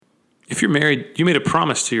If you're married, you made a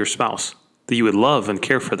promise to your spouse that you would love and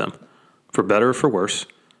care for them, for better or for worse,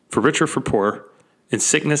 for richer or for poorer, in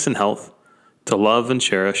sickness and health, to love and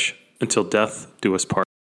cherish until death do us part.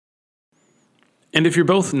 And if you're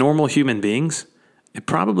both normal human beings, it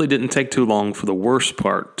probably didn't take too long for the worst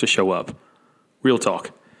part to show up. Real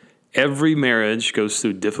talk. Every marriage goes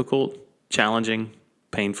through difficult, challenging,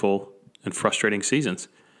 painful, and frustrating seasons.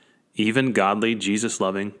 Even godly,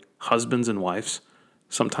 Jesus-loving husbands and wives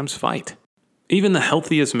sometimes fight. Even the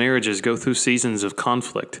healthiest marriages go through seasons of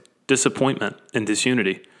conflict, disappointment, and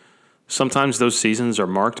disunity. Sometimes those seasons are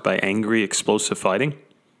marked by angry, explosive fighting,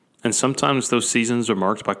 and sometimes those seasons are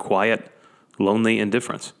marked by quiet, lonely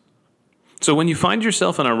indifference. So when you find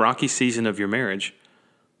yourself in a rocky season of your marriage,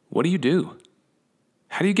 what do?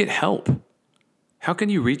 How do you get help? How can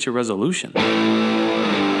you reach a resolution?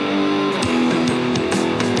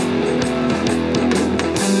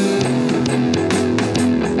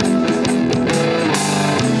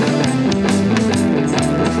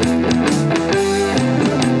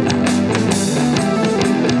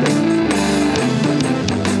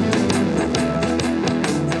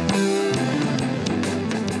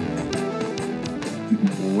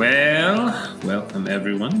 Well, welcome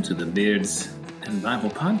everyone to the Beards and Bible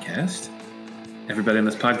Podcast. Everybody on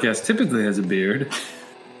this podcast typically has a beard,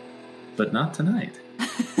 but not tonight.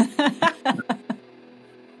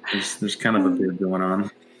 There's kind of a beard going on.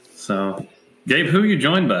 So, Gabe, who are you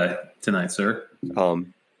joined by tonight, sir?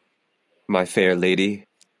 My fair lady,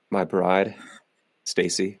 my bride,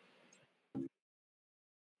 Stacy.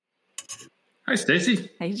 Hi, Stacy.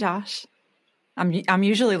 Hey, Josh. I'm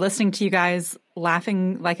usually listening to you guys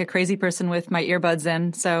laughing like a crazy person with my earbuds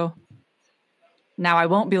in, so now I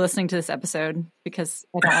won't be listening to this episode because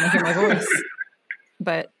I don't want to hear my voice.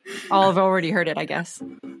 But all have already heard it, I guess.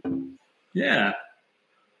 Yeah.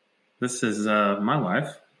 This is my wife,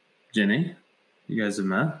 Jenny. You guys have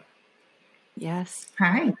met? Yes.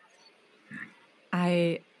 Hi.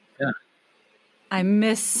 I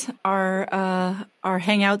miss our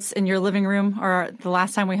hangouts in your living room, or the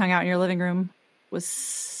last time we hung out in your living room was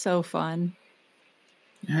so fun.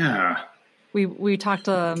 Yeah. We talked,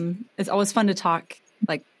 it's always fun to talk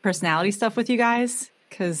like personality stuff with you guys,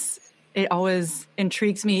 because it always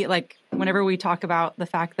intrigues me. Like whenever we talk about the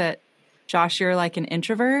fact that, Josh, you're like an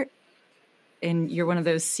introvert and you're one of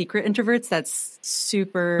those secret introverts that's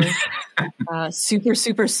super,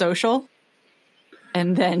 super social.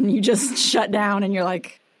 And then you just shut down and you're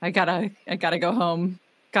like, I gotta go home,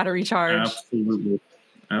 gotta recharge.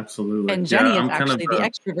 Absolutely. And Jenny is actually the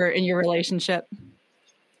extrovert in your relationship.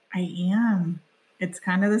 I am. It's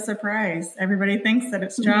kind of the surprise. Everybody thinks that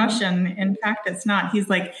it's Josh, and in fact, it's not. He's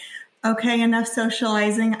like, okay, enough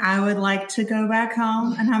socializing. I would like to go back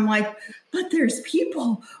home. And I'm like, but there's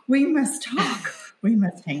people. We must talk. We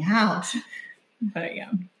must hang out. But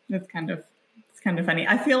yeah, it's kind of funny.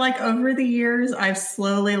 I feel like over the years, I've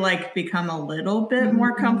slowly become a little bit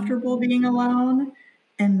more comfortable being alone.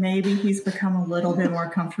 And maybe he's become a little bit more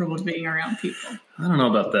comfortable being around people. I don't know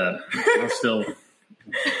about that.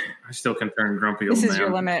 I still can turn grumpy old man. This is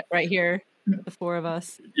your limit right here, the four of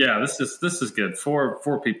us. Yeah, this is good.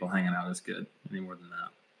 Four people hanging out is good. Any more than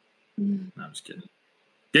that? No, I'm just kidding.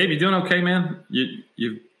 Gabe, you doing okay, man?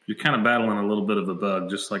 You're kind of battling a little bit of a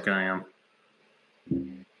bug, just like I am.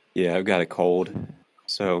 Yeah, I've got a cold,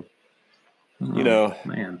 so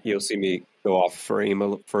man, you'll see me go off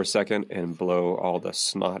frame for a second and blow all the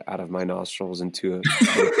snot out of my nostrils into a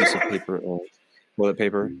piece of paper or toilet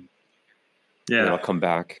paper. Yeah, and I'll come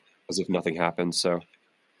back as if nothing happened. So,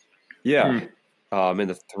 yeah, I'm in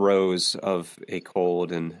the throes of a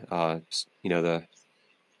cold, and the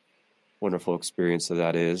wonderful experience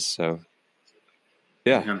that is. So,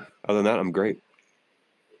 yeah. Other than that, I'm great.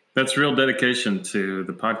 That's real dedication to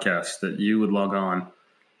the podcast that you would log on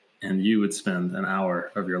and you would spend an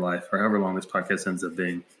hour of your life, or however long this podcast ends up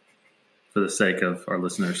being, for the sake of our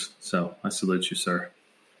listeners. So I salute you, sir.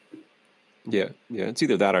 Yeah. It's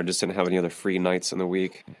either that or I just didn't have any other free nights in the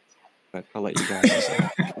week. But I'll let you guys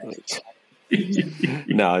decide.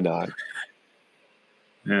 No.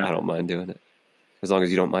 Yeah. I don't mind doing it. As long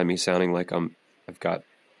as you don't mind me sounding like I've got,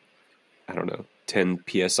 I don't know, 10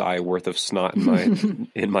 PSI worth of snot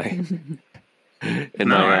in my I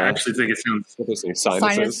actually think it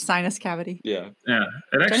sounds sinus cavity. Yeah.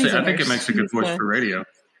 It actually, I think it makes a good voice for radio.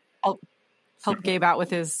 Help Gabe out with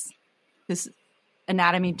his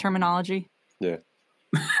anatomy terminology. Yeah.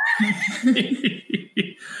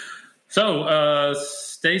 So,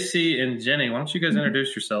 Stacy and Jenny, why don't you guys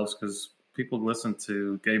introduce yourselves? Because people listen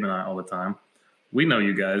to Gabe and I all the time. We know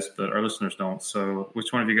you guys, but our listeners don't. So,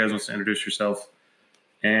 which one of you guys wants to introduce yourself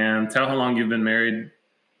and tell how long you've been married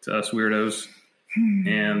to us weirdos.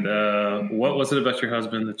 And what was it about your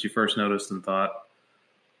husband that you first noticed and thought,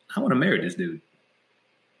 I want to marry this dude?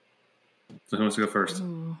 So who wants to go first?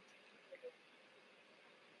 Ooh.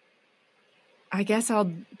 I guess I'll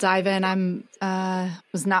dive in. I'm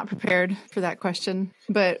was not prepared for that question,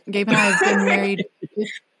 but Gabe and I have been married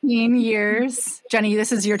 15 years. Jenny,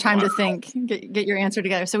 this is your time to think. Get your answer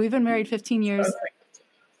together. So we've been married 15 years.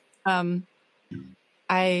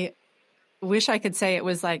 I wish I could say it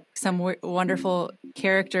was like some wonderful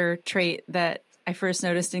character trait that I first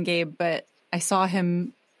noticed in Gabe, but I saw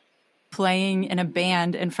him playing in a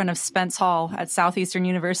band in front of Spence Hall at Southeastern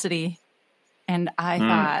University, and I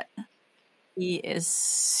thought, he is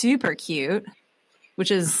super cute,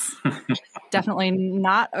 which is definitely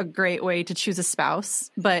not a great way to choose a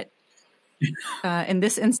spouse. But in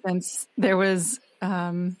this instance, there was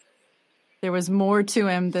more to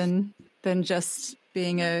him than just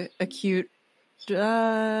being a cute.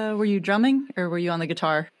 Were you drumming or were you on the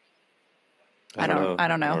guitar? I don't know. I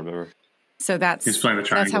don't remember. So He's playing the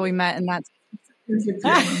triangle. that's how we met, and that's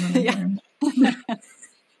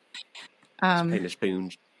Paint a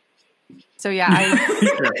spoon. So yeah,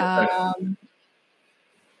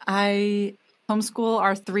 I homeschool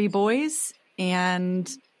our 3 boys and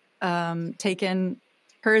taken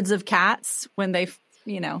herds of cats when they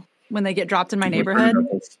get dropped in my neighborhood,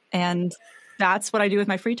 and that's what I do with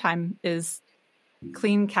my free time is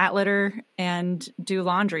clean cat litter and do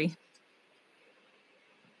laundry.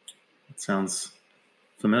 That sounds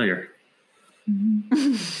familiar.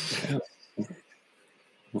 Mm-hmm.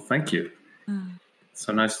 Well, thank you.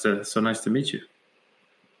 So nice to meet you.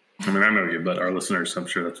 I mean, I know you, but our listeners, I'm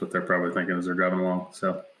sure that's what they're probably thinking as they're driving along.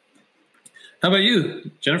 So, how about you,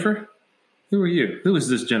 Jennifer? Who are you? Who is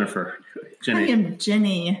this Jennifer? Jenny. I am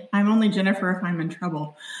Jenny. I'm only Jennifer if I'm in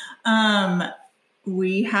trouble.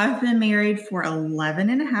 We have been married for 11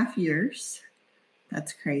 and a half years.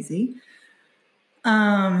 That's crazy.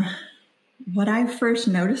 What I first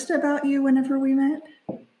noticed about you whenever we met,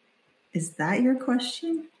 is that your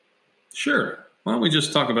question? Sure. Why don't we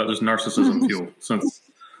just talk about this narcissism fuel? Since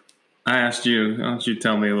I asked you, why don't you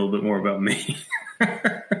tell me a little bit more about me?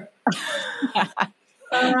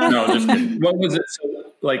 No, just kidding. What was it?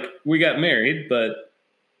 So, like, we got married, but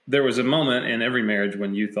there was a moment in every marriage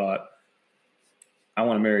when you thought, I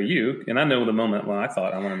want to marry you. And I know the moment when I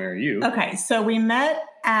thought, I want to marry you. Okay, so we met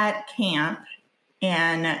at camp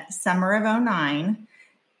in summer of 2009.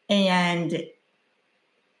 And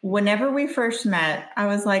whenever we first met, I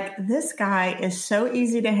was like, this guy is so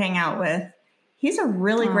easy to hang out with. He's a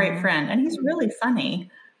really great friend and he's really funny,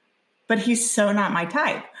 but he's so not my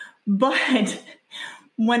type. But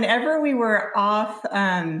whenever we were off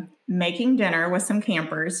making dinner with some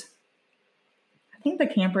campers, I think the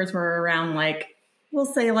campers were around we'll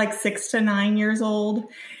say 6 to 9 years old.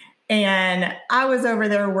 And I was over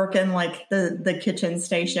there working the kitchen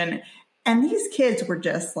station. And these kids were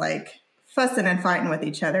just fussing and fighting with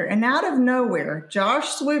each other. And out of nowhere, Josh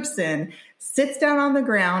swoops in, sits down on the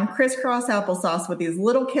ground, crisscross applesauce with these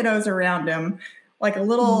little kiddos around him, like a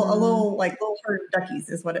little herd of duckies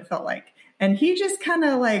is what it felt like. And he just kind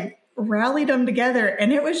of rallied them together.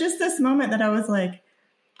 And it was just this moment that I was like,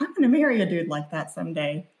 I'm going to marry a dude like that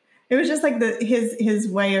someday. It was just his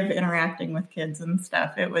way of interacting with kids and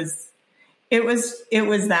stuff. It was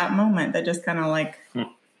that moment that just kind of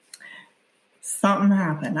something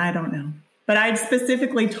happened. I don't know. But I'd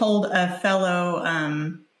specifically told a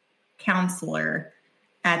fellow counselor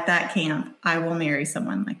at that camp, I will marry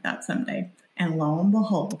someone like that someday. And lo and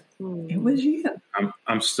behold, it was you.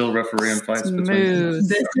 I'm still refereeing fights between Smooth.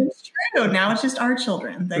 This is true. Now it's just our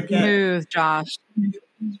children that get. Smooth, Josh.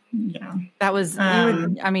 Yeah. That was,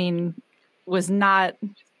 was not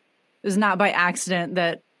by accident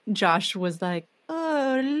that Josh was like,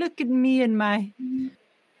 oh, look at me and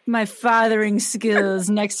my fathering skills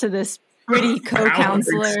next to this pretty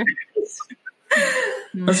co-counselor.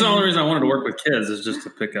 That's the only reason I wanted to work with kids is just to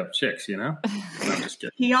pick up chicks, you know? No, I'm just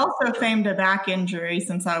kidding. He also famed a back injury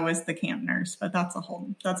since I was the camp nurse, but that's a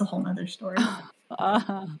whole nother story.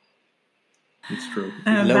 It's true.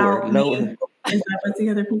 Lower. Is that what's the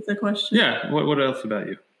other piece of the question? Yeah. What else about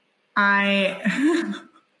you? I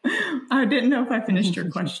didn't know if I finished your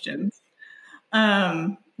questions.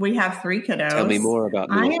 We have 3 kiddos. Tell me more about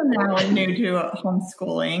me. I am now new to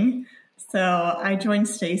homeschooling. So I joined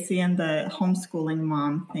Stacy in the homeschooling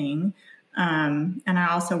mom thing. And I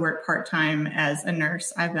also work part-time as a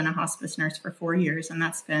nurse. I've been a hospice nurse for 4 years, and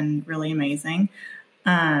that's been really amazing.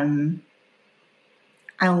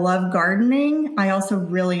 I love gardening. I also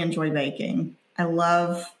really enjoy baking. I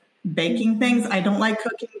love baking things. I don't like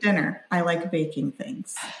cooking dinner. I like baking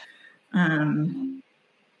things.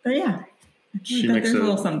 But yeah, She that makes there's a a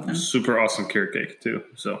little something. super awesome carrot cake too.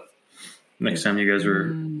 So next time you guys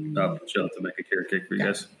are up, she'll have to make a carrot cake for you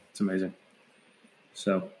guys. It's amazing.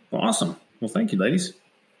 So awesome. Well, thank you, ladies.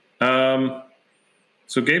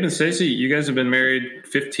 So Gabe and Stacey, you guys have been married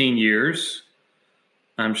 15 years.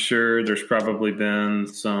 I'm sure there's probably been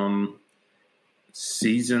some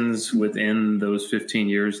seasons within those 15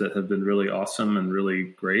 years that have been really awesome and really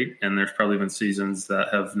great. And there's probably been seasons that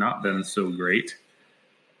have not been so great.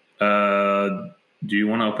 Do you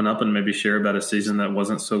want to open up and maybe share about a season that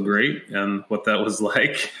wasn't so great and what that was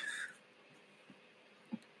like?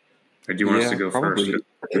 Or do you want us to go probably. first?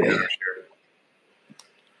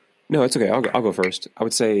 No, it's okay. I'll go first. I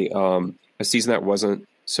would say a season that wasn't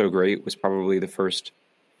so great was probably the first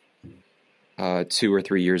 2 or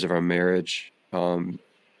 3 years of our marriage.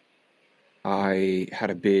 I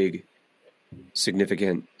had a big,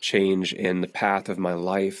 significant change in the path of my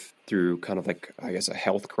life through kind of like, I guess, a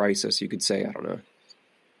health crisis, you could say. I don't know.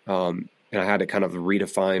 And I had to kind of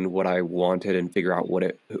redefine what I wanted and figure out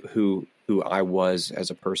who I was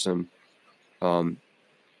as a person.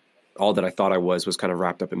 All that I thought I was kind of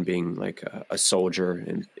wrapped up in being like a soldier,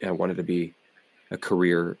 and I wanted to be a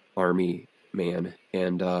career Army man.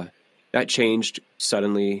 And that changed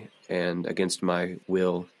suddenly and against my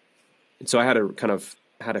will. And so I had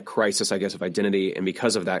a crisis, I guess, of identity. And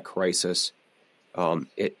because of that crisis,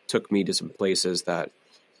 it took me to some places that,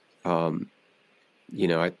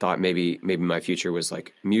 I thought maybe my future was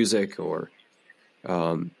like music or,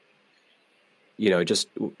 I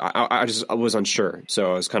was unsure.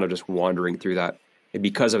 So I was kind of just wandering through that. And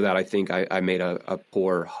because of that, I think I made a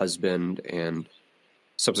poor husband and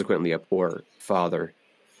subsequently a poor father.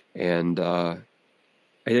 And I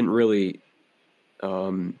didn't really,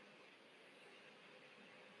 I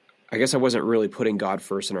guess I wasn't really putting God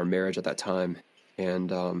first in our marriage at that time.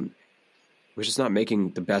 And was just not making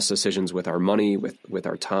the best decisions with our money, with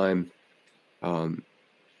our time. I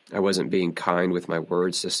wasn't being kind with my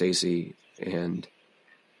words to Stacey. And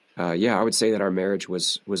I would say that our marriage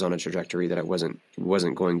was on a trajectory that it wasn't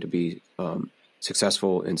going to be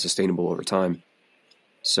successful and sustainable over time.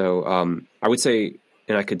 So I would say,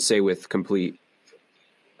 and I could say with complete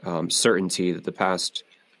certainty, that the past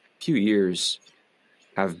few years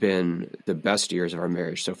have been the best years of our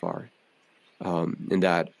marriage so far, in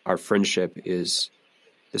that our friendship is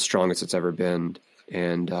the strongest it's ever been,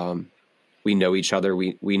 and we know each other.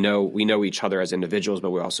 We know each other as individuals, but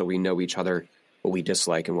we know each other, what we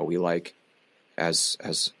dislike and what we like as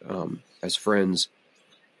friends.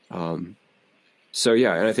 So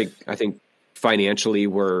yeah, and I think financially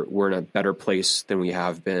we're in a better place than we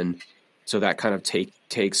have been. So that kind of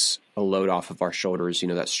takes a load off of our shoulders,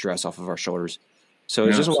 that stress off of our shoulders. So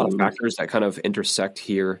there's just a lot of factors that kind of intersect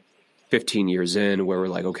here 15 years in, where we're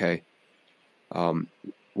like, okay,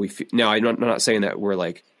 now I'm not saying that we're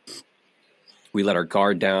like, we let our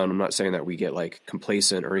guard down. I'm not saying that we get like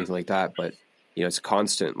complacent or anything like that, but it's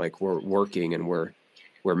constant. Like we're working and we're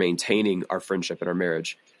maintaining our friendship and our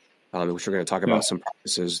marriage, which we're going to talk about some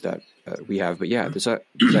practices that we have. But yeah, does that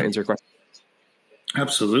answer your question?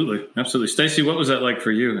 Absolutely. Stacey, what was that like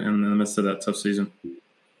for you in the midst of that tough season?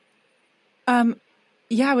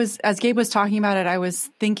 Yeah, as Gabe was talking about it, I was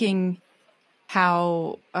thinking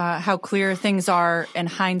how clear things are in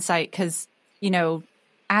hindsight, because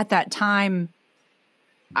at that time,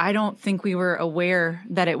 I don't think we were aware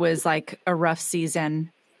that it was like a rough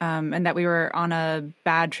season, and that we were on a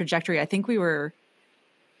bad trajectory. I think we were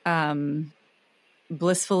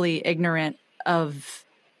blissfully ignorant of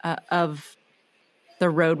the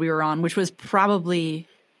road we were on, which was probably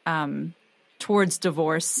towards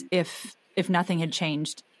divorce if nothing had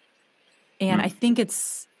changed. And I think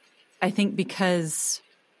because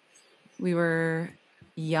we were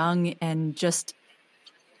young and just,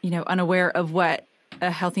 unaware of what a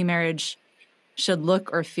healthy marriage should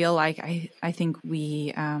look or feel like, I think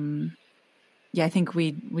we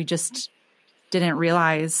just didn't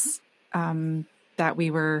realize that we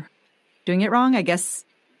were doing it wrong. I guess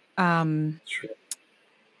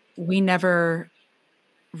we never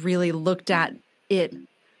really looked at it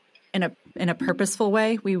in a purposeful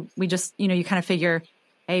way. We just, you kind of figure,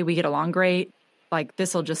 hey, we get along great, like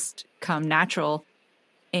this will just come natural.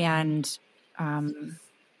 And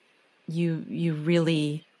you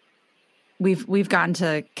really, we've gotten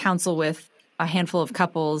to counsel with a handful of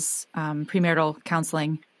couples, premarital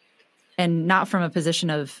counseling, and not from a position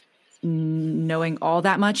of knowing all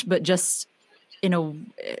that much, but just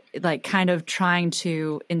kind of trying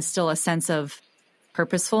to instill a sense of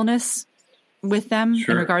purposefulness with them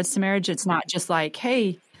in regards to marriage. It's not just like,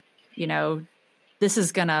 hey, this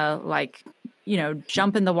is gonna like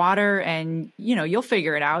jump in the water and, you'll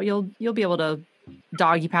figure it out. You'll be able to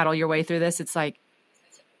doggy paddle your way through this. It's like,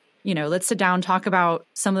 let's sit down, talk about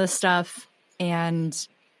some of the stuff and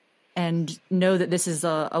know that this is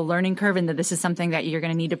a learning curve and that this is something that you're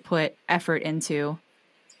going to need to put effort into.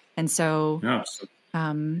 And so,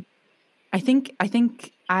 I think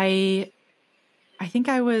I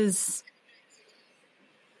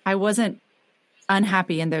wasn't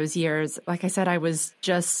unhappy in those years. Like I said,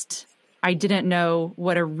 I didn't know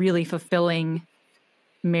what a really fulfilling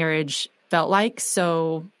marriage felt like.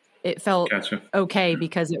 So it felt okay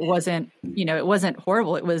because it wasn't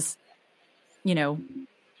horrible. It was,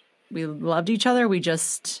 we loved each other. We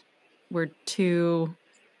just were two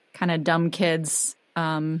kind of dumb kids.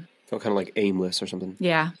 Felt kind of like aimless or something.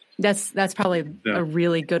 Yeah. That's probably a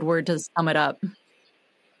really good word to sum it up.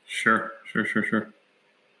 Sure.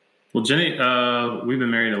 Well, Jenny, we've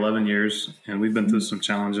been married 11 years and we've been through some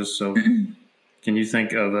challenges. So can you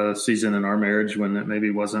think of a season in our marriage when it maybe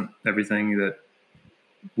wasn't everything that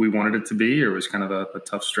we wanted it to be, or was kind of a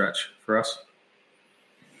tough stretch for us?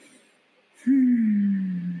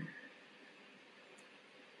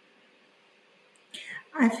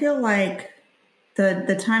 I feel like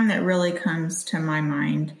the time that really comes to my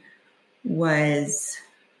mind was,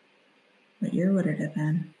 what year would it have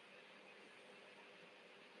been?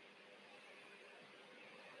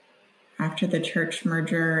 After the church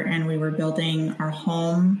merger, and we were building our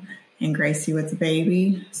home, and Gracie was a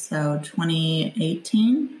baby. So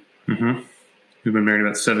 2018. Mm-hmm. We've been married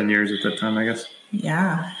about 7 years at that time, I guess.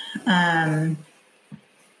 Yeah. I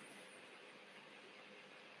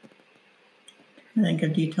think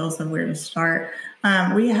of details of where to start.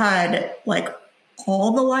 We had like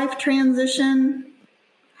all the life transition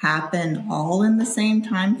happened all in the same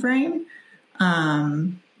time frame.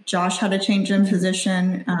 Josh had a change in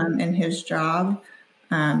position in his job.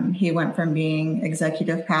 He went from being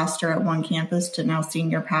executive pastor at one campus to now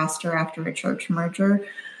senior pastor after a church merger.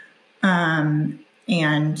 And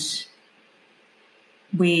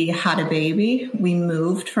we had a baby. We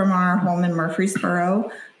moved from our home in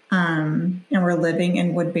Murfreesboro, and we're living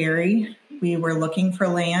in Woodbury. We were looking for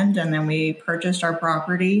land, and then we purchased our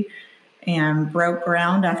property and broke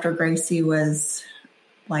ground after Gracie was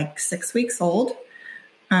like 6 weeks old.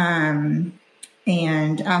 And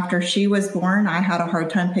after she was born, I had a hard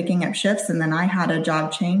time picking up shifts, and then I had a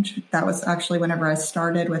job change. That was actually whenever I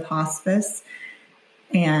started with hospice.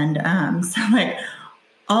 And so like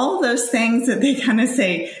all of those things that they kind of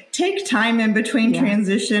say, take time in between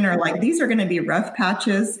transition, or like these are going to be rough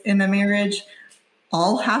patches in the marriage,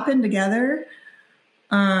 all happened together.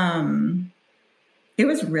 It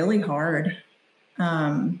was really hard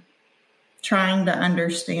trying to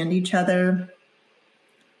understand each other,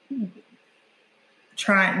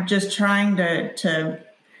 trying to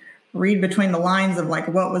read between the lines of like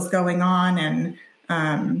what was going on.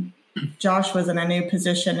 And Josh was in a new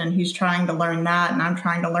position and he's trying to learn that, and I'm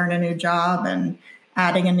trying to learn a new job and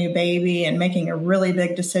adding a new baby and making a really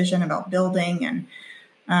big decision about building. And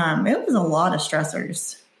it was a lot of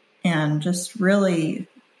stressors, and just really,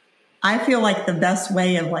 I feel like the best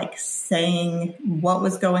way of like saying what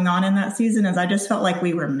was going on in that season is I just felt like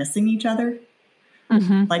we were missing each other,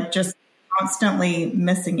 like just constantly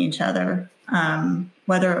missing each other.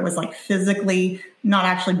 Whether it was like physically not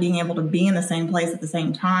actually being able to be in the same place at the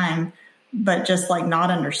same time, but just like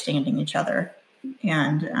not understanding each other.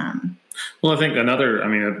 And well, I think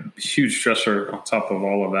a huge stressor on top of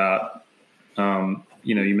all of that.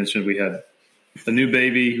 You mentioned we had a new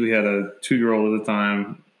baby. We had a 2-year-old at the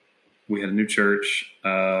time. We had a new church.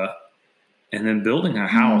 And then building a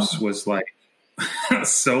house was like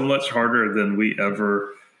so much harder than we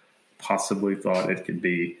ever possibly thought it could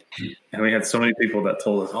be. And we had so many people that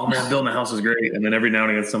told us, oh man, building a house is great. And then every now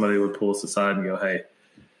and again, somebody would pull us aside and go, hey,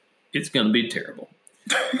 it's going to be terrible.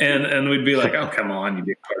 and we'd be like, oh, come on, you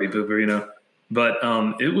big party pooper, But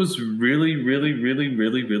it was really, really, really,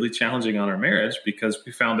 really, really challenging on our marriage, because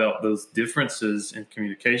we found out those differences in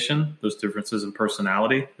communication, those differences in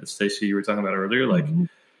personality that Stacey, you were talking about earlier, like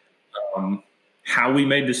how we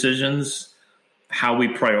made decisions, how we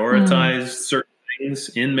prioritized certain things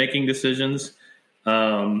in making decisions.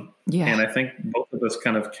 And I think both of us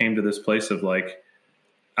kind of came to this place of like,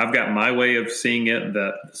 I've got my way of seeing it,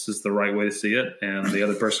 that this is the right way to see it. And the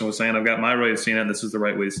other person was saying, I've got my way of seeing it, and this is the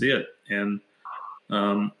right way to see it. And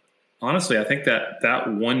honestly, I think that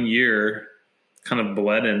 1 year kind of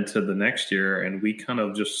bled into the next year, and we kind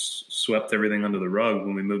of just swept everything under the rug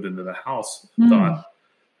when we moved into the house. Thought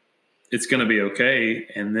it's going to be okay.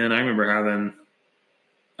 And then I remember having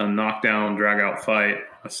a knockdown, drag out fight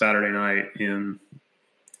a Saturday night in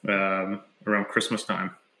around Christmas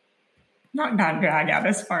time. Not drag out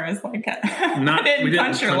as far as like Not I we didn't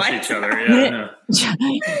punch your punch legs each other. out. Yeah, no.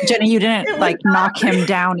 Jenny, you didn't It was like knock him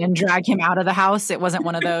down and drag him out of the house. It wasn't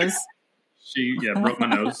one of those. She broke my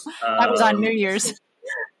nose. That was on New Year's.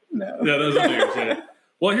 No. Yeah, that was on New Year's. Yeah.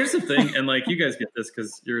 Well, here's the thing, and like you guys get this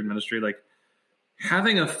because you're in ministry. Like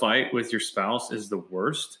having a fight with your spouse is the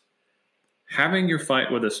worst. Having your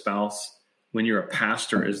fight with a spouse when you're a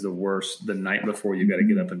pastor is the worst. The night before you got to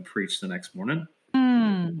get up and preach the next morning.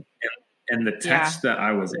 And the text that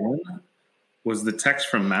I was in was the text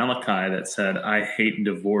from Malachi that said, "I hate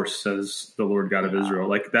divorce," says the Lord God of Israel.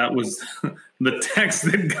 Like that was the text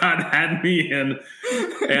that God had me in.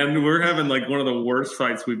 And we're having like one of the worst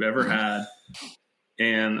fights we've ever had.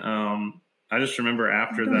 And I just remember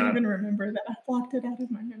after I that. don't even remember that. I blocked it out of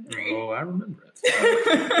my memory. Oh, I remember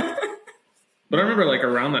it. But I remember like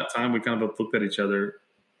around that time, we kind of both looked at each other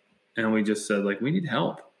and we just said like, we need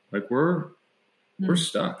help. Like we're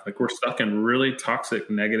stuck. Like we're stuck in really toxic,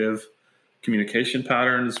 negative communication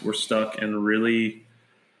patterns. We're stuck in really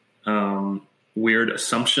weird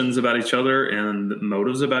assumptions about each other and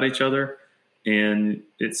motives about each other. And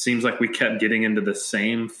it seems like we kept getting into the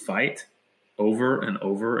same fight over and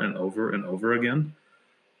over and over and over again.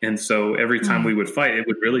 And so every time we would fight, it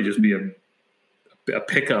would really just be a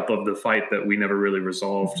pickup of the fight that we never really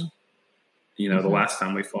resolved, the last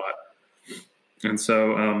time we fought. And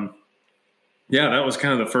so, that was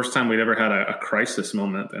kind of the first time we'd ever had a crisis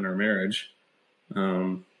moment in our marriage.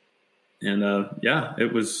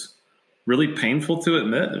 It was really painful to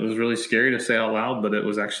admit. It was really scary to say out loud, but it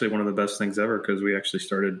was actually one of the best things ever because we actually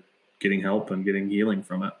started getting help and getting healing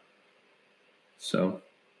from it. So,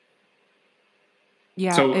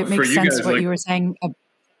 It makes sense what you were saying.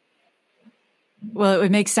 Well, it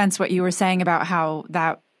makes sense what you were saying about how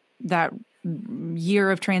that year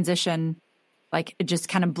of transition, like it just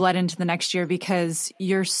kind of bled into the next year because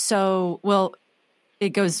you're it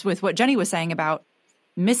goes with what Jenny was saying about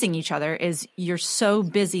missing each other is you're so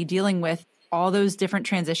busy dealing with all those different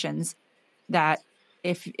transitions that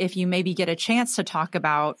if you maybe get a chance to talk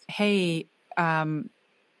about, hey,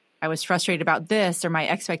 I was frustrated about this, or my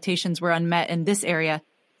expectations were unmet in this area.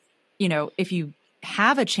 If you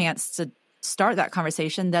have a chance to start that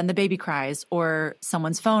conversation, then the baby cries or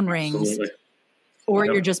someone's phone rings. Absolutely. Or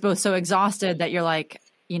you're just both so exhausted that you're like,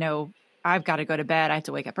 I've got to go to bed. I have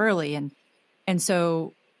to wake up early. And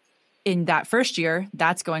so in that first year,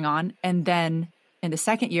 that's going on. And then in the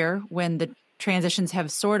second year, when the transitions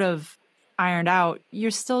have sort of ironed out,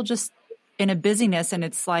 you're still just in a busyness. And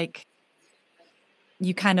it's like,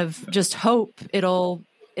 you kind of just hope it'll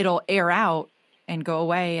air out and go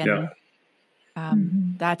away. And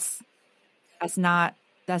that's not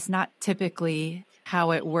typically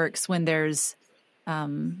how it works when there's,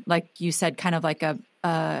 like you said, kind of like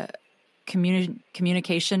a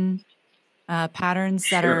communication patterns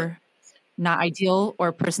that are not ideal,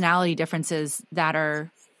 or personality differences that are,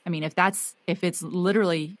 if it's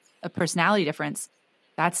literally a personality difference,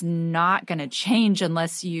 that's not going to change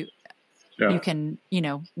unless you can,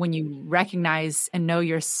 when you recognize and know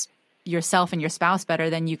yourself and your spouse better,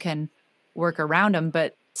 then you can work around them.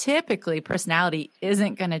 But typically personality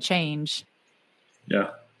isn't going to change. Yeah.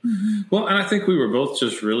 Well, and I think we were both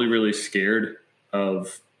just really, really scared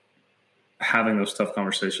of having those tough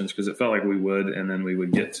conversations because it felt like we would, and then we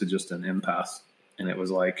would get to just an impasse. And it was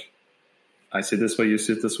like, I sit this way, you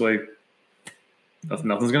sit this way.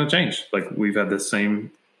 Nothing's going to change. Like we've had this same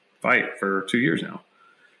fight for 2 years now.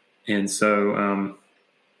 And so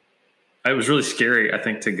it was really scary, I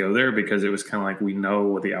think, to go there because it was kind of like we know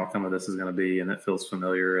what the outcome of this is going to be, and it feels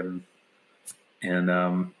familiar.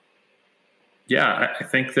 I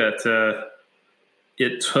think that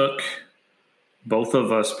it took both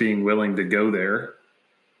of us being willing to go there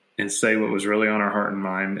and say what was really on our heart and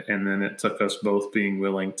mind, and then it took us both being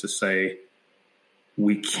willing to say,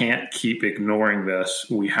 we can't keep ignoring this.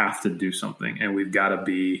 We have to do something, and we've got to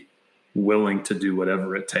be willing to do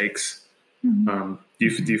whatever it takes. Do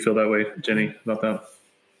you feel that way, Jenny, about that?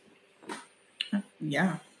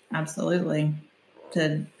 Yeah, absolutely.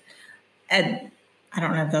 I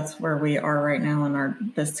don't know if that's where we are right now in our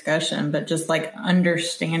discussion, but just like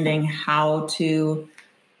understanding how to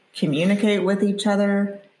communicate with each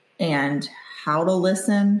other and how to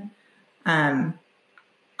listen. I'm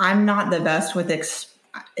not the best with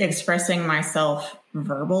expressing myself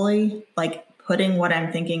verbally, like putting what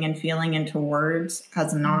I'm thinking and feeling into words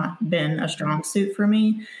has not been a strong suit for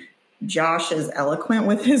me. Josh is eloquent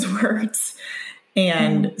with his words.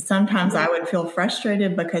 And sometimes I would feel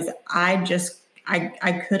frustrated because I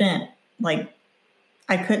couldn't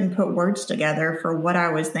put words together for what I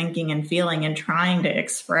was thinking and feeling and trying to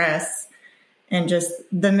express. and just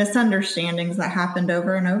the misunderstandings that happened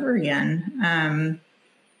over and over again.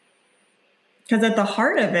 Because at the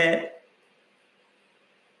heart of it,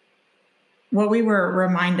 what we were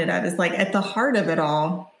reminded of is like at the heart of it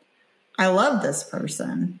all, I love this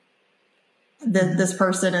person. This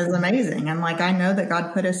person is amazing. And like, I know that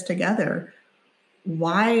God put us together.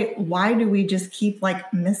 Why do we just keep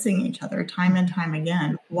like missing each other time and time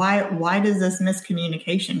again? Why does this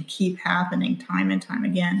miscommunication keep happening time and time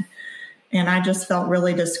again? And I just felt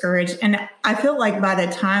really discouraged. And I feel like by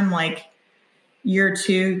the time like year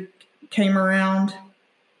 2 came around,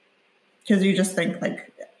 because you just think like,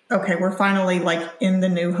 okay, we're finally like in the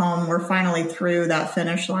new home. We're finally through that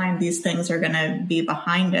finish line. These things are going to be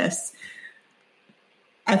behind us.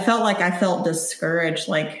 I felt discouraged,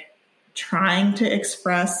 like trying to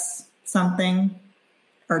express something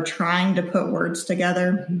or trying to put words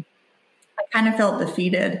together. I kind of felt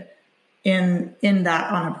defeated in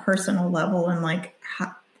that on a personal level. And like,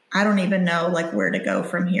 I don't even know like where to go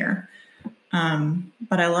from here.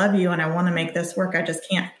 But I love you and I want to make this work.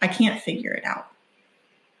 I can't figure it out.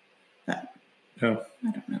 But yeah.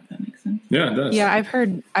 I don't know if that makes sense. Yeah, it does. Yeah, I've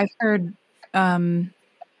heard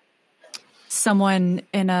someone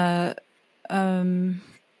in a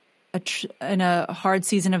hard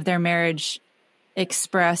season of their marriage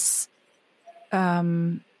express,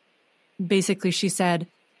 basically she said,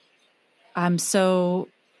 I'm so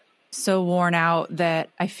worn out that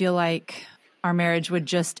I feel like our marriage would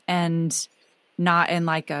just end not in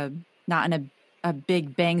a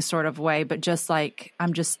big bang sort of way, but just like,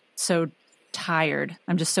 I'm just so tired.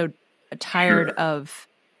 I'm just so tired of,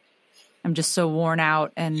 I'm just so worn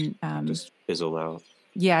out and, just fizzle out.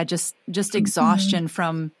 Yeah. Just exhaustion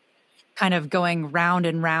from kind of going round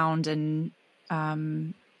and round and,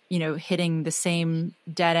 hitting the same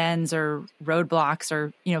dead ends or roadblocks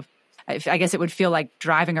or, I guess it would feel like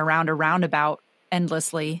driving around a roundabout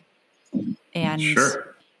endlessly. And,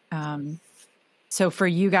 so for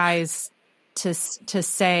you guys to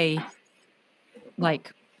say,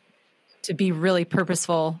 like, to be really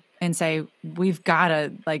purposeful and say, we've got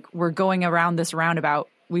to, like, we're going around this roundabout.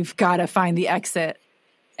 We've got to find the exit.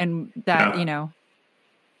 And that,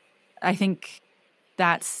 I think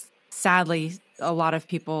that's sadly a lot of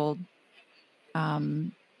people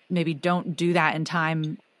maybe don't do that in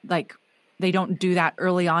time. Like, they don't do that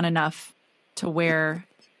early on enough to where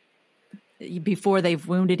before they've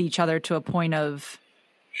wounded each other to a point of,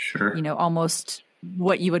 almost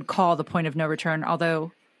what you would call the point of no return.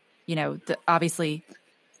 Although, obviously,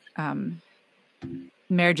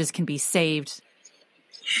 marriages can be saved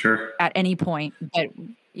at any point, but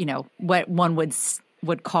what one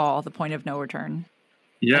would call the point of no return.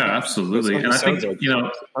 Yeah, absolutely. And I think, it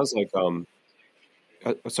sounds like,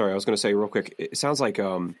 sorry, I was going to say real quick, it sounds like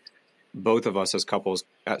both of us as couples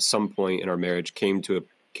at some point in our marriage came to a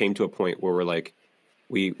point where we're like,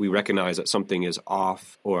 we recognize that something is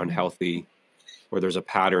off or unhealthy, or there's a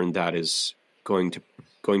pattern that is going to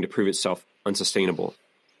prove itself unsustainable.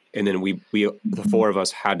 And then we the four of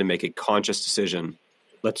us had to make a conscious decision.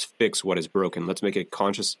 Let's fix what is broken. Let's make a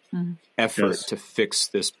conscious effort to fix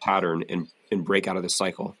this pattern and break out of this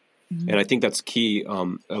cycle. And I think that's key.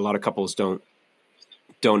 A lot of couples don't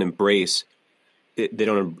embrace it. They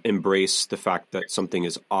don't embrace the fact that something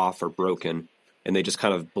is off or broken, and they just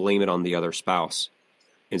kind of blame it on the other spouse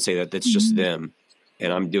and say that it's just them,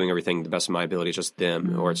 and I'm doing everything the best of my ability. It's just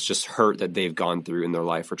them, or it's just hurt that they've gone through in their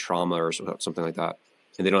life or trauma or something like that.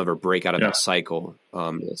 And they don't ever break out of that cycle.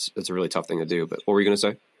 It's a really tough thing to do. But what were you going to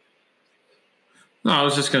say? No, I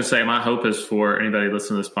was just going to say my hope is for anybody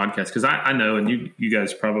listening to this podcast, because I know, and you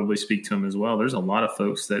guys probably speak to them as well, there's a lot of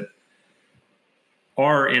folks that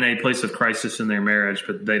are in a place of crisis in their marriage,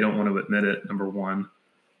 but they don't want to admit it, number one,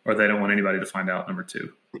 or they don't want anybody to find out, number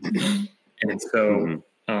two. And so,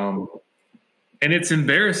 and it's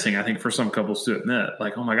embarrassing, I think, for some couples to admit,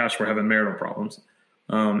 like, oh my gosh, we're having marital problems.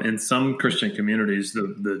 In some Christian communities,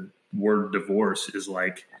 the word divorce is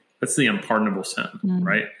like, that's the unpardonable sin,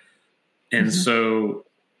 right? And so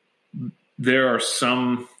there are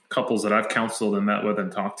some couples that I've counseled and met with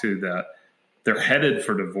and talked to that they're headed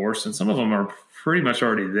for divorce, and some of them are pretty much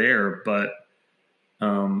already there. But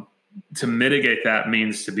to mitigate that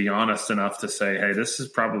means to be honest enough to say, hey, this is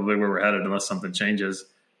probably where we're headed unless something changes.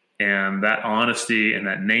 And that honesty and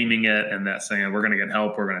that naming it and that saying, we're going to get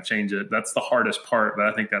help, we're going to change it. That's the hardest part. But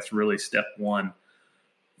I think that's really step one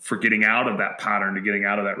for getting out of that pattern, to getting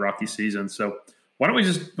out of that rocky season. So why don't we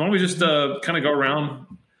just kind of go round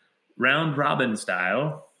robin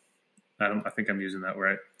style? I think I'm using that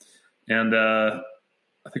right. And I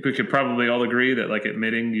think we could probably all agree that like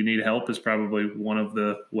admitting you need help is probably one of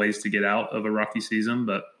the ways to get out of a rocky season.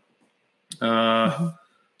 But Let's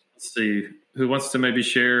see. Who wants to maybe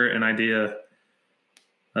share an idea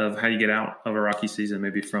of how you get out of a rocky season,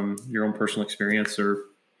 maybe from your own personal experience or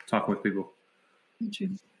talking with people?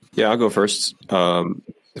 Yeah, I'll go first.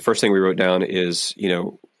 The first thing we wrote down is,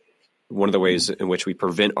 one of the ways in which we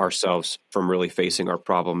prevent ourselves from really facing our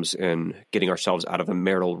problems and getting ourselves out of a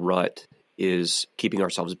marital rut is keeping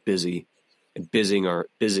ourselves busy and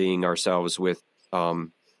busying ourselves with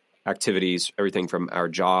activities, everything from our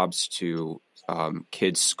jobs to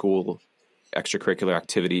kids' school, extracurricular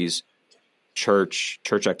activities, church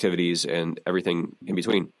activities, and everything in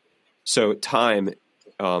between. So time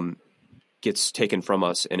gets taken from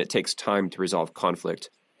us, and it takes time to resolve conflict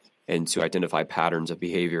and to identify patterns of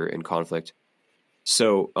behavior in conflict.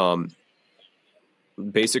 So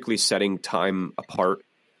basically setting time apart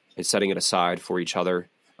and setting it aside for each other,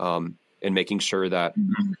 and making sure that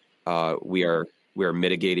we are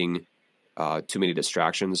mitigating too many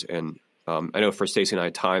distractions. And I know for Stacy and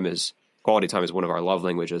I, quality time is one of our love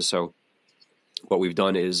languages. So what we've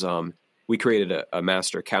done is we created a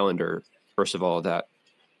master calendar, first of all, that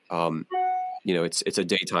it's a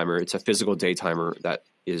day timer. It's a physical day timer that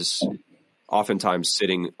is oftentimes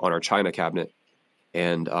sitting on our china cabinet,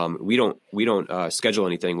 and we don't schedule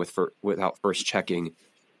anything without first checking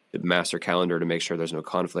the master calendar to make sure there's no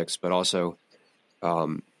conflicts. But also,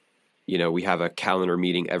 we have a calendar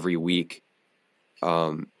meeting every week.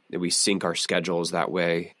 We sync our schedules that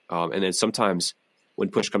way, and then sometimes when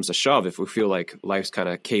push comes to shove, if we feel like life's kind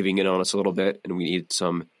of caving in on us a little bit and we need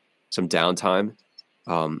some downtime.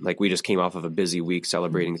 Like we just came off of a busy week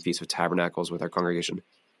celebrating the Feast of Tabernacles with our congregation.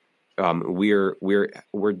 We're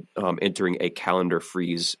entering a calendar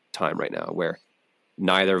freeze time right now, where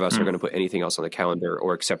neither of us are going to put anything else on the calendar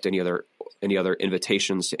or accept any other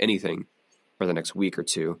invitations to anything for the next week or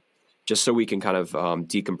two, just so we can kind of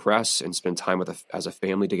decompress and spend time as a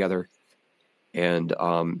family together, and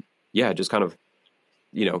just kind of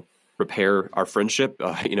repair our friendship.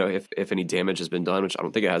 If any damage has been done, which I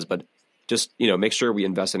don't think it has, but just, make sure we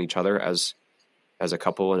invest in each other as a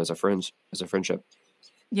couple and as a friendship.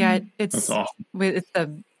 Yeah, That's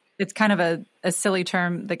awesome. It's kind of a silly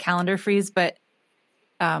term, the calendar freeze, but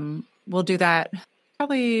we'll do that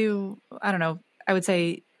probably, I don't know, I would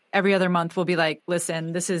say every other month we'll be like,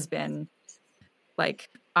 listen, this has been like,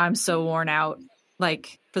 I'm so worn out.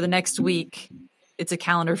 Like for the next week, it's a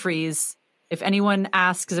calendar freeze. If anyone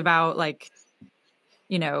asks about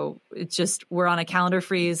it's just, we're on a calendar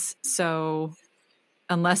freeze. So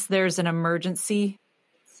unless there's an emergency,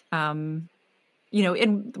 so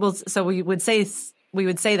we would say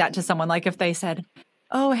that to someone, like if they said,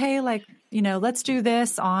 oh, hey, let's do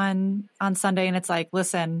this on Sunday. And it's like,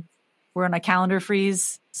 listen, we're on a calendar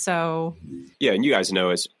freeze. So. Yeah. And you guys know,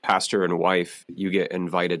 as pastor and wife, you get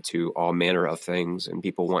invited to all manner of things, and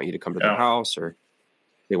people want you to come to their house, or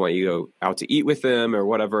they want you to go out to eat with them or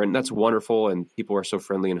whatever. And that's wonderful. And people are so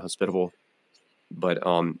friendly and hospitable, but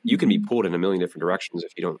you can be pulled in a million different directions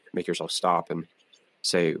if you don't make yourself stop and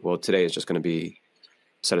say, well, today is just going to be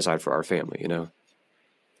set aside for our family, Yeah,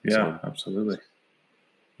 so. Absolutely.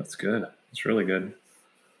 That's good. That's really good.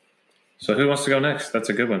 So who wants to go next? That's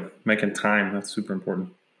a good one. Making time. That's super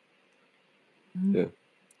important. Yeah.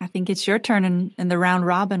 I think it's your turn in the round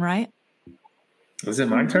robin, right? Is it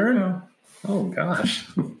my turn? Oh gosh.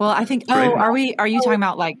 Well, I think. Are you talking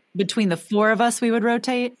about like between the four of us we would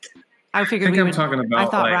rotate? I figured I'm talking about. I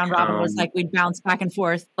thought round robin was like we'd bounce back and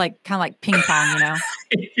forth, like kind of like ping pong,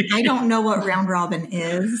 I don't know what round robin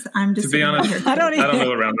is. I'm just, to be honest, I don't know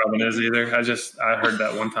what round robin is either. I heard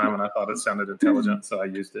that one time and I thought it sounded intelligent, so I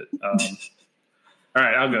used it. All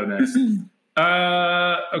right, I'll go next.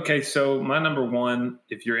 Okay, so my number one,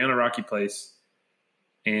 if you're in a rocky place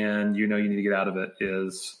and you need to get out of it,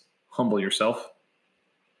 is humble yourself.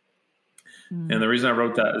 And the reason I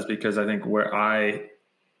wrote that is because I think where I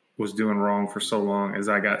was doing wrong for so long is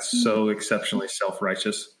I got so exceptionally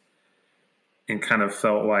self-righteous and kind of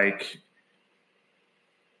felt like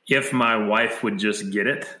if my wife would just get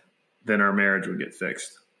it, then our marriage would get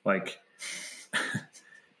fixed.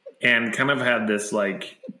 And kind of had this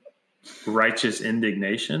like righteous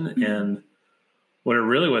indignation. And what it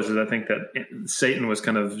really was is I think that Satan was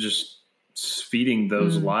kind of just feeding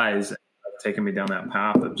those lies, taking me down that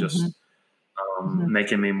path of just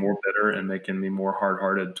making me more bitter and making me more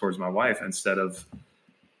hard-hearted towards my wife, instead of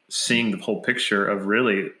seeing the whole picture of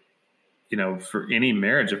really, for any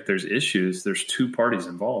marriage, if there's issues, there's two parties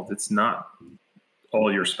involved. It's not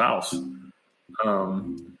all your spouse.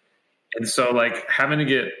 And so like having to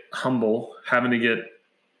get humble, having to get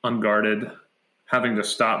unguarded, having to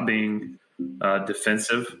stop being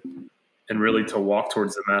defensive, and really to walk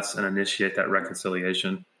towards the mess and initiate that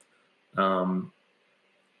reconciliation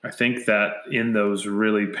I think that in those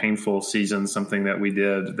really painful seasons, something that we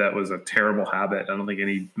did that was a terrible habit, I don't think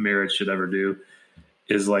any marriage should ever do,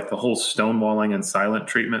 is like the whole stonewalling and silent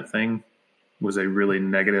treatment thing was a really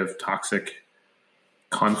negative, toxic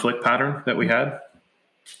conflict pattern that we had,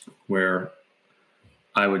 where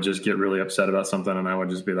I would just get really upset about something and I would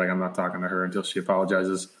just be like, I'm not talking to her until she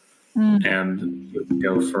apologizes. And it would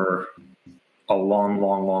go for a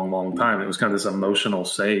long time. It was kind of this emotional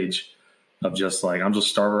sage of just like, I'll just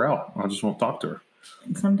starve her out. I just won't talk to her.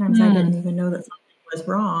 Sometimes I didn't even know that something was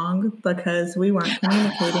wrong because we weren't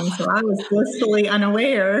communicating. So I was blissfully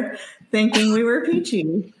unaware, thinking we were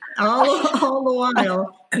peachy all the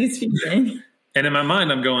while he's feeding. And in my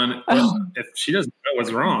mind, I'm going, well, if she doesn't know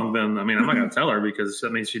what's wrong, then, I mean, I'm not going to tell her because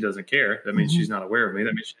that means she doesn't care. That means she's not aware of me.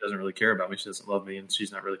 That means she doesn't really care about me. She doesn't love me, and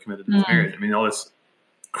she's not really committed to this marriage. I mean, all this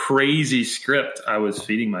crazy script I was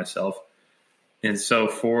feeding myself. And so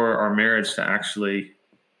for our marriage to actually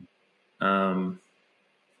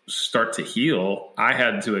start to heal, I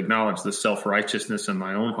had to acknowledge the self-righteousness in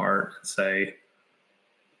my own heart and say,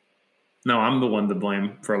 no, I'm the one to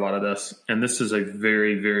blame for a lot of this. And this is a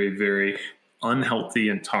very, very, very unhealthy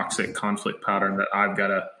and toxic conflict pattern that I've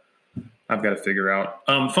got to figure out.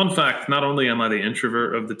 Fun fact, not only am I the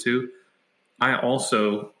introvert of the two, I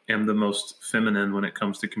also am the most feminine when it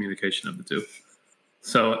comes to communication of the two.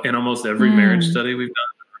 So in almost every marriage study we've done,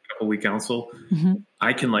 a couple we counsel,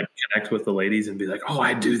 I can like connect with the ladies and be like, oh,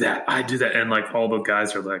 I do that. And like all the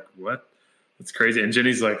guys are like, what? That's crazy. And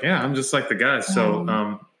Jenny's like, yeah, I'm just like the guys. So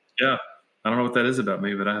yeah, I don't know what that is about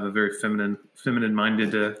me, but I have a very feminine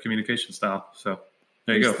minded communication style. So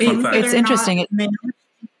there you go. Fun fact. It's interesting.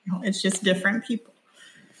 It's just different people.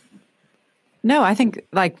 No, I think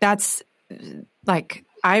like that's like,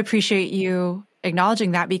 I appreciate you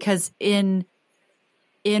acknowledging that, because in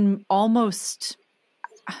almost,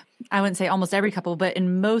 I wouldn't say almost every couple, but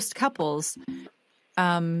in most couples,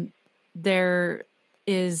 there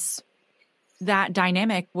is that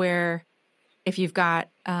dynamic where if you've got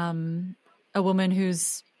a woman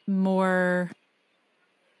who's more,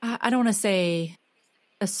 I don't want to say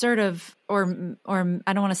assertive or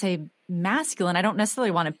I don't want to say masculine. I don't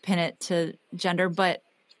necessarily want to pin it to gender, but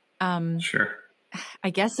sure. I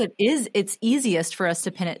guess it's easiest for us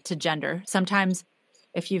to pin it to gender. Sometimes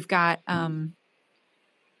if you've got,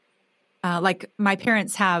 like my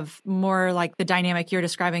parents have more like the dynamic you're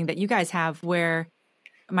describing that you guys have, where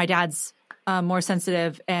my dad's more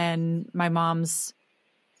sensitive and my mom's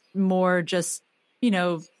more just,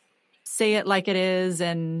 say it like it is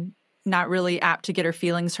and not really apt to get her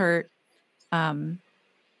feelings hurt. And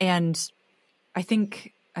I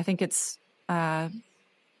think it's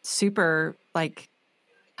super like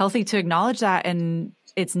healthy to acknowledge that. And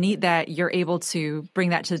it's neat that you're able to bring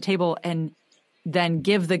that to the table and then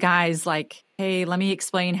give the guys like, hey, let me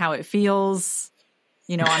explain how it feels,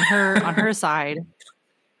 on her side.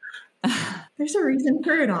 There's a reason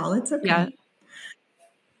for it all. It's okay. Yeah.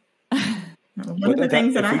 One of the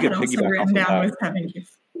things that I had also written down was having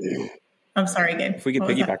you. I'm sorry, Gabe. If we could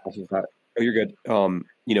piggyback off of that. Oh, you're good.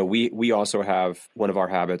 We also have one of our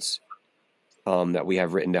habits that we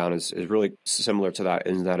have written down is really similar to that,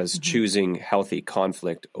 and that is choosing healthy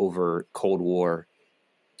conflict over Cold War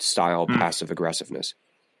style passive aggressiveness.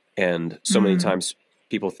 And so many times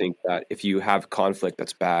people think that if you have conflict,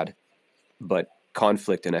 that's bad, but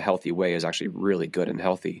conflict in a healthy way is actually really good and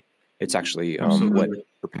healthy. It's actually what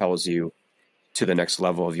propels you to the next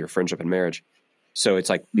level of your friendship and marriage. So it's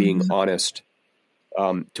like being honest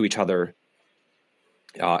to each other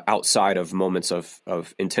outside of moments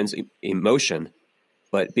of intense emotion,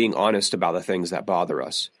 but being honest about the things that bother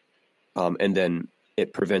us. And then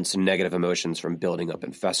it prevents negative emotions from building up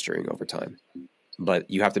and festering over time. But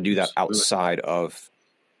you have to do that outside of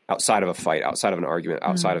a fight, outside of an argument,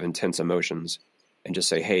 outside of intense emotions, and just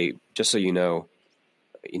say, hey, just so you know,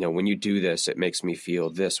 when you do this, it makes me feel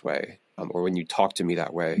this way. Or when you talk to me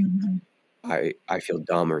that way, I feel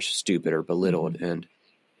dumb or stupid or belittled. And,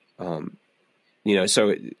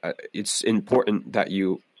 so it's important that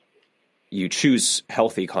you choose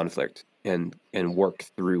healthy conflict and work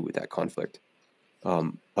through that conflict.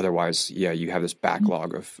 Otherwise, you have this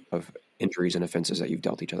backlog of injuries and offenses that you've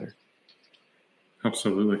dealt each other.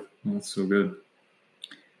 Absolutely. That's so good.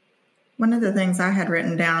 One of the things I had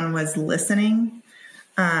written down was listening,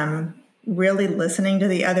 really listening to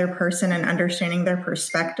the other person and understanding their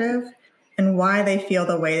perspective and why they feel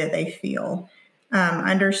the way that they feel.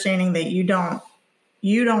 Understanding that you don't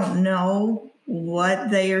know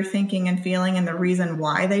what they are thinking and feeling and the reason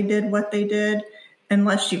why they did what they did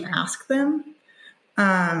unless you ask them.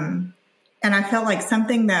 And I felt like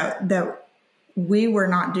something that we were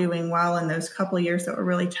not doing well in those couple of years that were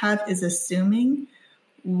really tough is assuming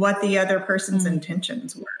what the other person's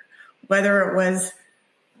intentions were, whether it was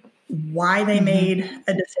why they made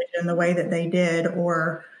a decision the way that they did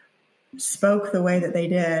or spoke the way that they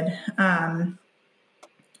did,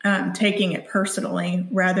 taking it personally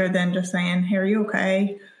rather than just saying, hey, are you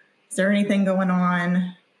okay? Is there anything going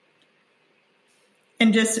on?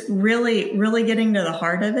 And just really, really getting to the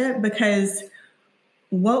heart of it, because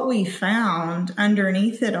what we found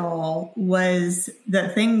underneath it all was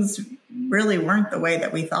that things really weren't the way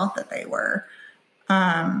that we thought that they were.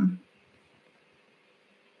 I'm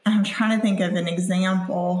trying to think of an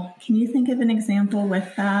example. Can you think of an example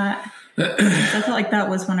with that? I felt like that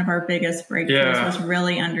was one of our biggest breakthroughs, was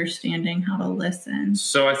really understanding how to listen.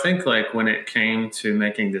 So I think like when it came to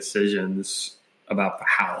making decisions about the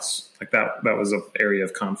house, like that was an area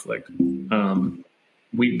of conflict.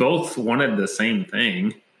 We both wanted the same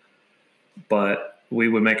thing, but we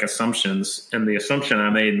would make assumptions. And the assumption I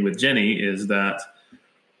made with Jenny is that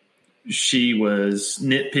she was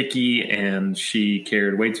nitpicky and she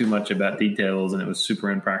cared way too much about details, and it was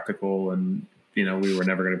super impractical. And, we were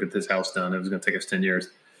never going to get this house done. It was going to take us 10 years.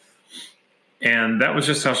 And that was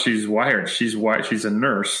just how she's wired. She's a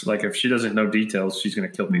nurse. Like if she doesn't know details, she's going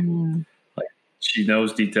to kill people. Like she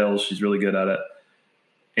knows details. She's really good at it.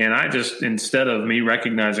 And I just, instead of me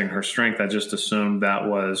recognizing her strength, I just assumed that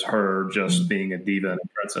was her just being a diva and a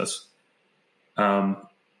princess. I,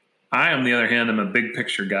 on the other hand, am a big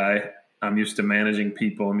picture guy. I'm used to managing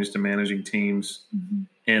people. I'm used to managing teams.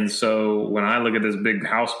 And so when I look at this big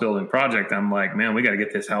house building project, I'm like, man, we got to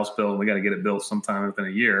get this house built. We got to get it built sometime within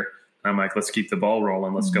a year. And I'm like, let's keep the ball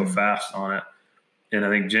rolling. Let's go fast on it. And I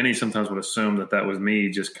think Jenny sometimes would assume that was me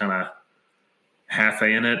just kind of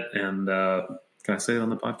half-aing it. And can I say it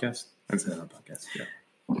on the podcast? I can say it on the podcast. Yeah.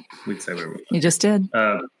 We can say whatever we want. You just did.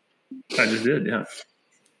 I just did, yeah.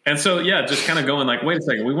 And so, yeah, just kind of going like, wait a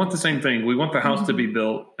second, we want the same thing. We want the house to be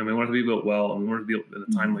built, and we want it to be built well, and we want it to be built in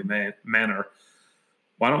a timely manner.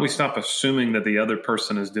 Why don't we stop assuming that the other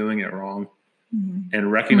person is doing it wrong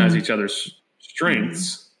and recognize each other's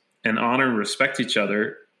strengths and honor and respect each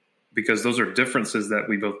other, because those are differences that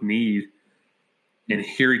we both need, and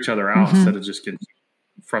hear each other out instead of just getting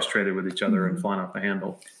frustrated with each other and flying off the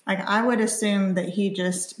handle. Like I would assume that he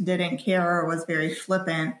just didn't care or was very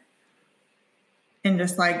flippant and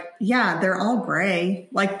just like, yeah, they're all gray.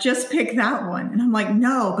 Like just pick that one. And I'm like,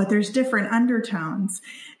 no, but there's different undertones.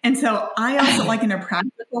 And so I also, like in a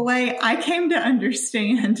practical way, I came to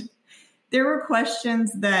understand there were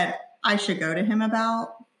questions that I should go to him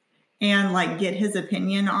about and like get his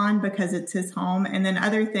opinion on because it's his home. And then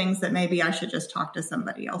other things that maybe I should just talk to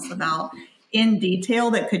somebody else about in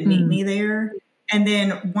detail that could meet me there. And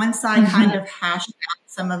then once I kind of hash out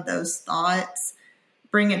some of those thoughts,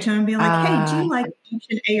 bring it to him and be like, hey, do you like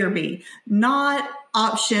option A or B? Not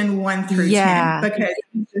option 1 through 10, because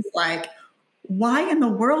it's just like, why in the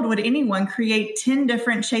world would anyone create 10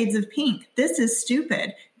 different shades of pink? This is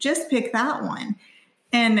stupid. Just pick that one.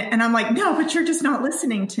 And I'm like, no, but you're just not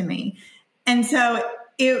listening to me. And so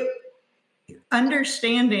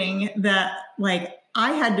understanding that like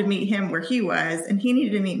I had to meet him where he was and he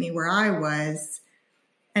needed to meet me where I was.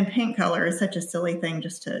 And paint color is such a silly thing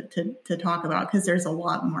just to talk about because there's a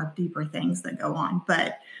lot more deeper things that go on.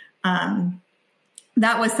 But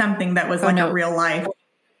that was something that was a real life.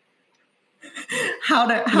 How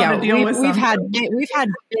to deal with we've had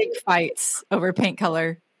big fights over paint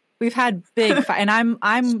color. We've had big fight,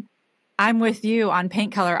 and I'm with you on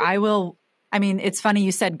paint color. I mean, it's funny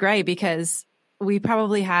you said gray because we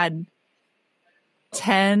probably had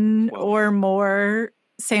 10 or more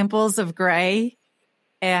samples of gray,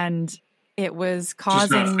 and it was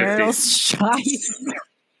causing Meryl's strife.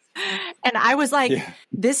 And I was like,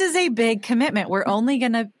 this is a big commitment. We're only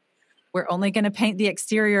gonna paint the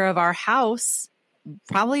exterior of our house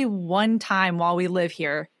probably one time while we live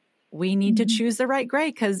here. We need to choose the right gray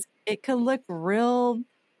because it could look real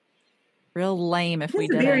lame if we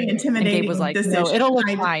didn't. Very intimidating. And Gabe was like, decision. No, it'll look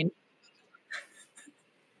fine.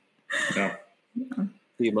 Yeah.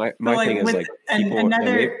 See, my thing is like people,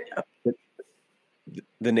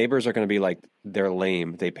 the neighbors are going to be like, they're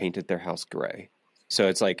lame. They painted their house gray. So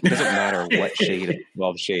it's like, it doesn't matter what shade of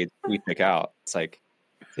 12 shades we pick out. It's like,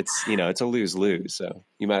 it's a lose-lose. So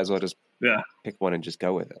you might as well just pick one and just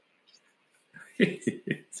go with it.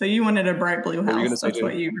 So you wanted a bright blue house. That's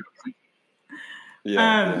what you.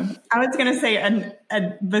 Yeah. I was going to say,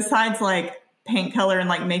 besides like paint color and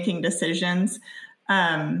like making decisions,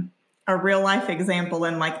 a real life example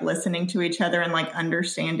in like listening to each other and like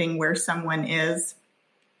understanding where someone is.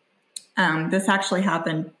 This actually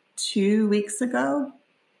happened 2 weeks ago.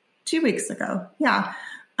 2 weeks ago. Yeah.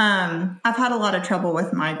 I've had a lot of trouble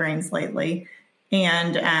with migraines lately.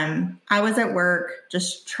 And I was at work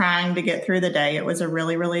just trying to get through the day. It was a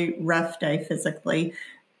really, really rough day physically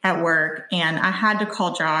at work. And I had to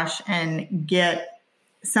call Josh and get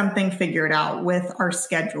something figured out with our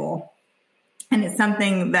schedule. And it's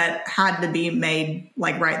something that had to be made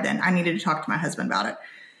like right then. I needed to talk to my husband about it.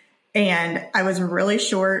 And I was really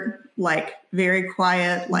short, like very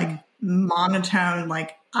quiet, like monotone.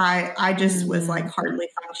 Like I just was like hardly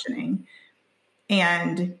functioning.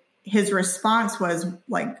 And his response was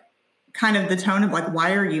like kind of the tone of like,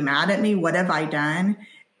 why are you mad at me? What have I done?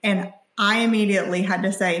 And I immediately had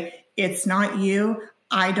to say, it's not you.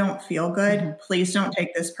 I don't feel good. Please don't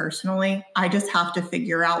take this personally. I just have to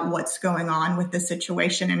figure out what's going on with the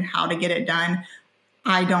situation and how to get it done.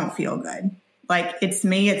 I don't feel good. Like, it's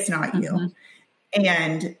me, it's not you.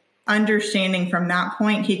 And understanding from that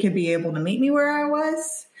point, he could be able to meet me where I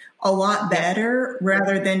was a lot better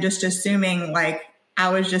rather than just assuming like I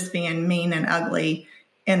was just being mean and ugly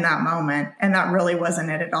in that moment. And that really wasn't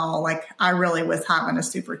it at all. Like, I really was having a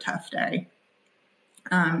super tough day.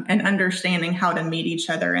 And understanding how to meet each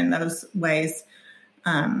other in those ways,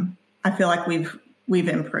 I feel like we've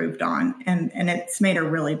improved on, and it's made a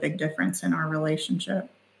really big difference in our relationship.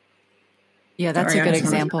 Yeah, that's a good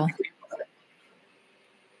example.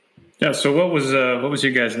 Yeah. So what was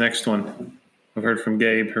your guys' next one? I've heard from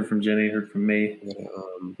Gabe, heard from Jenny, heard from me.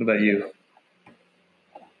 What about you?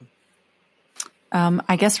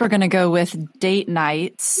 I guess we're going to go with date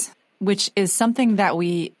nights, which is something that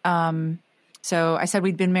we. So I said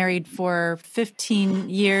we'd been married for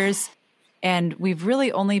 15 years, and we've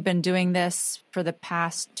really only been doing this for the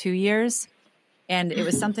past 2 years. And it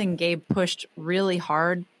was something Gabe pushed really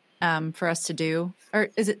hard for us to do. Or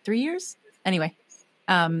is it 3 years? Anyway,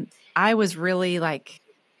 I was really like,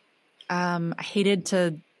 I hated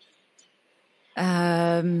to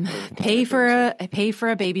pay for a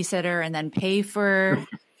babysitter and then pay for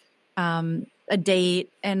a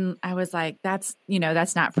date. And I was like, that's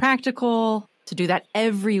not practical to do that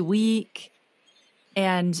every week.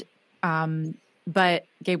 And, but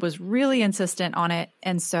Gabe was really insistent on it.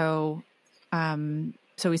 And so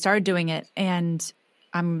we started doing it, and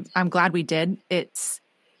I'm glad we did. It's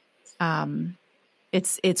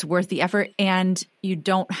worth the effort, and you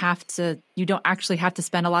don't actually have to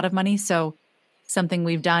spend a lot of money. So something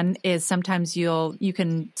we've done is sometimes you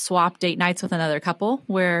can swap date nights with another couple,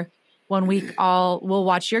 where 1 week we'll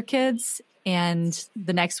watch your kids, and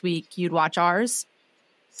the next week you'd watch ours.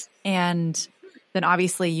 And then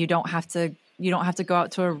obviously you don't have to go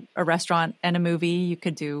out to a restaurant and a movie. You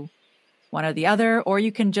could do one or the other, or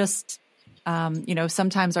you can just,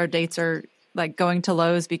 sometimes our dates are like going to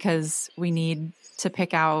Lowe's because we need to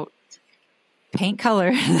pick out paint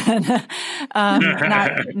color,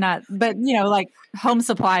 but like home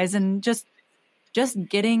supplies and just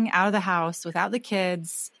getting out of the house without the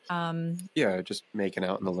kids. Yeah, just making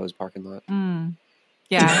out in the Lowe's parking lot.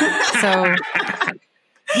 Yeah. So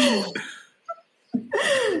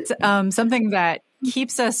something that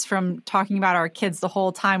keeps us from talking about our kids the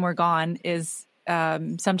whole time we're gone is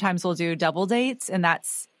sometimes we'll do double dates, and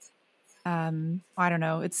that's I don't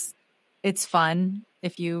know, it's fun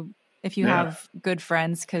if you have good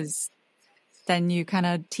friends, because then you kind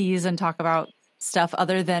of tease and talk about stuff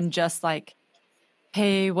other than just like,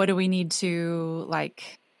 hey, what do we need to,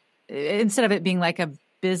 like, instead of it being like a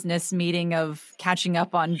business meeting of catching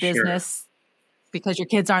up on business because your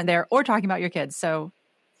kids aren't there, or talking about your kids. So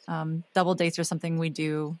double dates are something we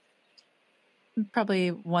do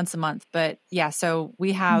probably once a month. But yeah, so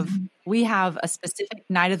we have a specific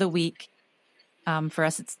night of the week. For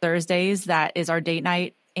us, it's Thursdays. That is our date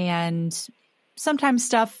night. And sometimes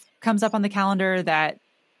stuff comes up on the calendar that,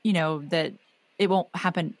 that it won't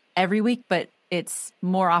happen every week, but it's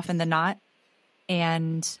more often than not.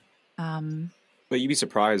 And, but you'd be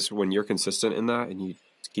surprised when you're consistent in that and you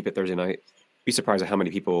keep it Thursday night. Be surprised at how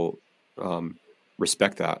many people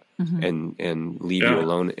respect that and leave you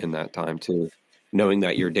alone in that time too. Knowing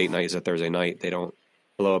that your date night is a Thursday night, they don't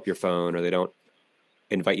blow up your phone, or they don't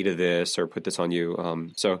invite you to this or put this on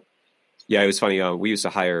you. So yeah, it was funny. We used to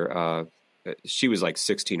hire, she was like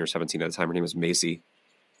 16 or 17 at the time. Her name was Macy.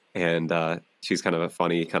 And she's kind of a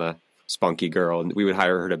funny, kind of spunky girl. And we would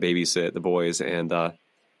hire her to babysit the boys. And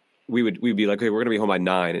we'd be like, okay, we're going to be home by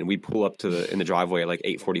 9. And we'd pull up in the driveway at like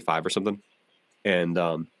 8:45 or something. And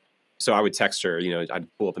so I would text her, I'd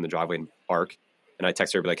pull up in the driveway and park. And I'd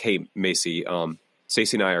text her, be like, hey, Macy,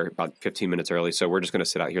 Stacey and I are about 15 minutes early, so we're just going to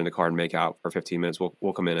sit out here in the car and make out for 15 minutes.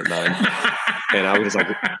 We'll come in at 9. And I would just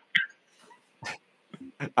like,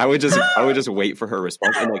 I would just wait for her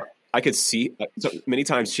response. And like, I could see so many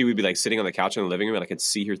times she would be like sitting on the couch in the living room, and I could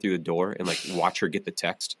see her through the door and like watch her get the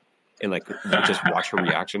text and like just watch her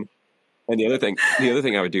reaction. And the other thing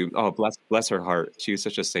I would do, oh, bless her heart. She was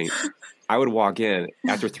such a saint. I would walk in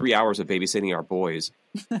after 3 hours of babysitting our boys,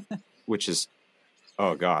 which is,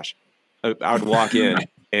 oh gosh, I would walk in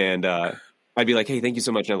and, I'd be like, hey, thank you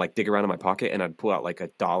so much. And I'd like dig around in my pocket and I'd pull out like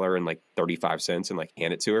 $1 and like 35 cents and like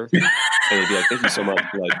hand it to her. And I'd be like, thank you so much.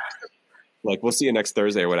 Like we'll see you next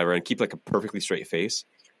Thursday or whatever, and keep like a perfectly straight face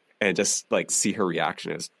and just like see her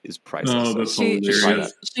reaction is priceless. Oh, that's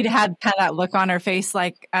she'd had kind of that look on her face.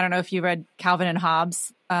 Like, I don't know if you read Calvin and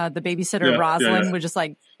Hobbes, the babysitter Rosalind would just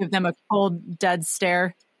like give them a cold, dead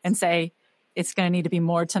stare and say, it's going to need to be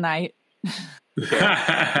more tonight.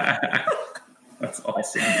 That's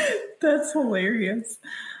awesome. That's hilarious.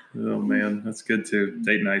 Oh man, that's good too.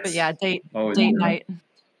 Date nights. But yeah, date night.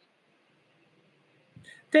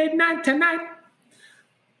 Date night tonight.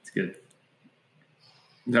 It's good.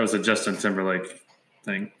 That was a Justin Timberlake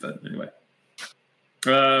thing, but anyway.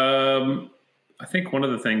 I think one of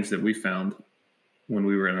the things that we found when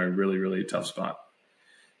we were in a really, really tough spot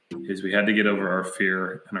is we had to get over our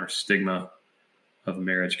fear and our stigma of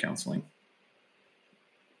marriage counseling.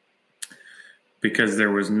 Because there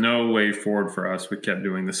was no way forward for us. We kept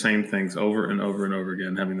doing the same things over and over and over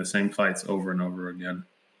again, having the same fights over and over again.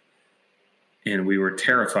 And we were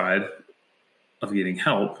terrified of getting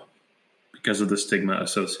help because of the stigma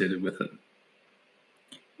associated with it.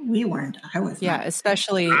 We weren't. I was. Yeah, not.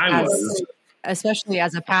 especially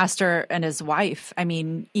as a pastor and his wife. I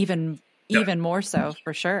mean, even more so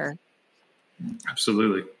for sure.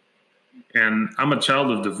 Absolutely. And I'm a child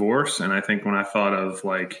of divorce. And I think when I thought of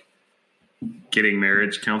like getting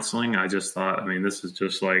marriage counseling, I just thought, I mean, this is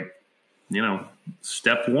just like,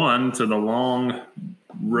 step one to the long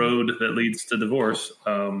road that leads to divorce.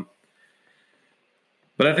 But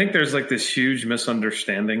I think there's like this huge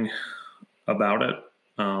misunderstanding about it.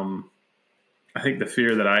 I think the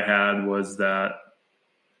fear that I had was that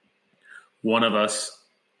one of us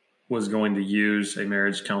was going to use a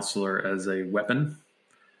marriage counselor as a weapon.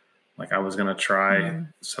 Like I was going to try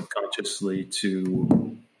subconsciously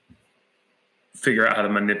to figure out how to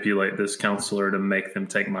manipulate this counselor to make them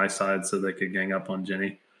take my side so they could gang up on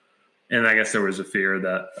Jenny. And I guess there was a fear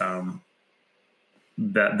that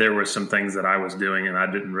that there were some things that I was doing and I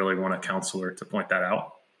didn't really want a counselor to point that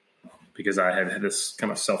out because I had this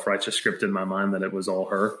kind of self-righteous script in my mind that it was all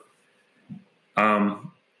her.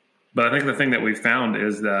 But I think the thing that we found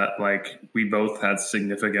is that like we both had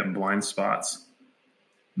significant blind spots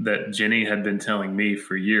that Jenny had been telling me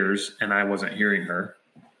for years and I wasn't hearing her.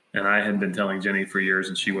 And I had been telling Jenny for years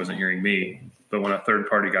and she wasn't hearing me. But when a third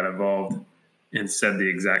party got involved and said the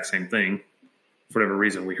exact same thing, for whatever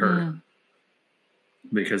reason, we heard.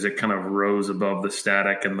 Because it kind of rose above the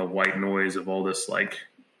static and the white noise of all this like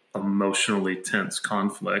emotionally tense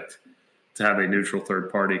conflict to have a neutral third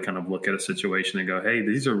party kind of look at a situation and go, hey,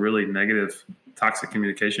 these are really negative, toxic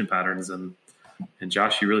communication patterns. And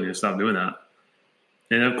Josh, you really need to stop doing that.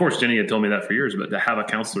 And of course, Jenny had told me that for years, but to have a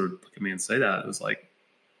counselor look at me and say that, it was like,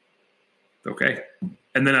 okay.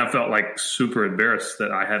 And then I felt like super embarrassed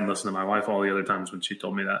that I hadn't listened to my wife all the other times when she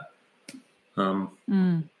told me that.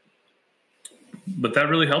 But that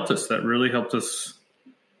really helped us. That really helped us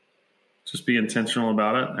just be intentional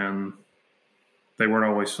about it. And they weren't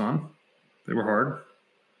always fun. They were hard,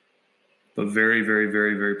 but very, very,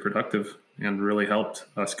 very, very productive and really helped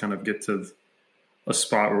us kind of get to a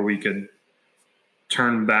spot where we could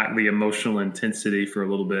turn back the emotional intensity for a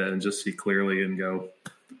little bit and just see clearly and go,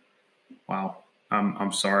 wow,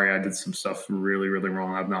 I'm sorry. I did some stuff really, really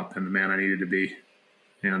wrong. I've not been the man I needed to be.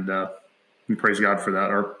 And we praise God for that.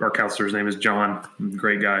 Our counselor's name is John.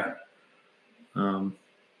 Great guy.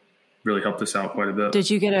 Really helped us out quite a bit. Did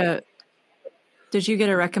you get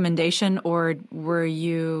a recommendation, or were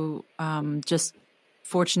you just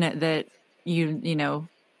fortunate that you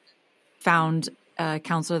found a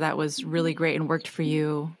counselor that was really great and worked for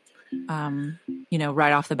you,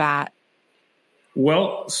 right off the bat?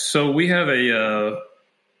 Well, so we have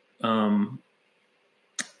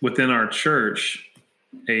within our church,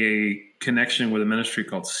 a connection with a ministry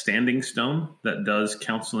called Standing Stone that does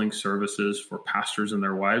counseling services for pastors and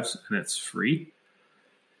their wives, and it's free.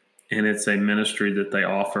 And it's a ministry that they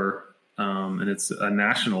offer, and it's a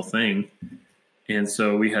national thing. And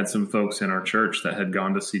so we had some folks in our church that had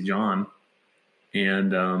gone to see John.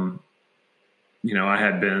 And, I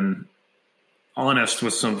had been honest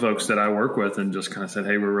with some folks that I work with and just kind of said,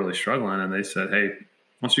 hey, we're really struggling. And they said, hey,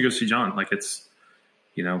 why don't you go see John? Like it's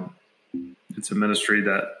a ministry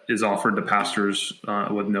that is offered to pastors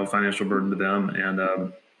with no financial burden to them.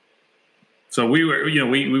 And So we were,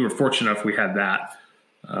 we were fortunate enough we had that.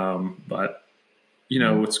 But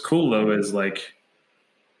what's cool though is like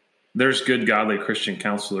there's good, godly Christian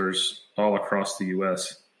counselors all across the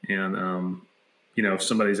U.S. And if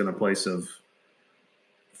somebody's in a place of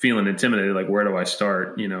feeling intimidated, like where do I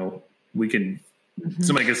start? We can.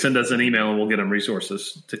 Somebody can send us an email and we'll get them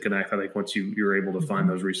resources to connect. I think once you're able to find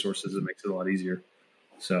those resources, it makes it a lot easier.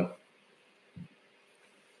 So.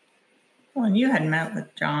 Well, and you had met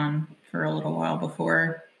with John for a little while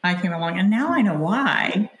before I came along, and now I know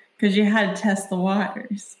why, because you had to test the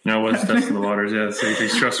waters. I was testing the waters, yeah. See if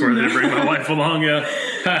he's trustworthy to bring my wife along,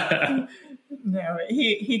 yeah. No,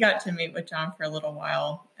 he got to meet with John for a little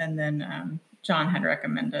while, and then John had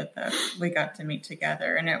recommended that we got to meet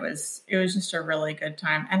together, and it was just a really good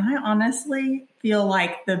time. And I honestly feel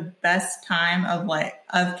like the best time of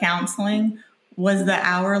counseling was the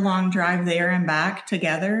hour-long drive there and back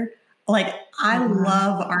together. Like, I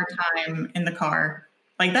love our time in the car.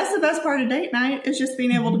 Like, that's the best part of date night is just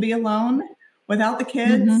being able to be alone without the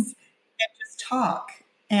kids and just talk.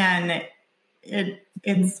 And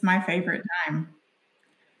it's my favorite time.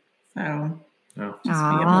 So just be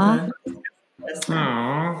able to listen.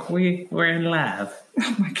 Aww, we're in love.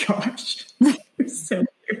 Oh my gosh. It's so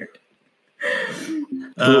weird.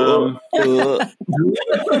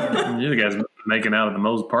 You guys making out at the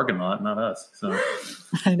Moe's parking lot, not us. So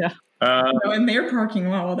I know. In their parking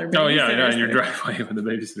lot while they're babysitters. Oh yeah, in your driveway with the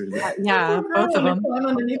babysitters. Yeah, both of them.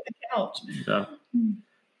 Underneath the couch. So,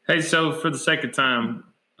 hey, so for the sake of time,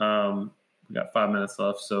 we got 5 minutes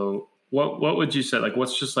left. So, what would you say? Like,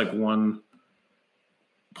 what's just like one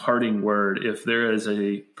parting word if there is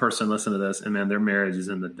a person listening to this and man, their marriage is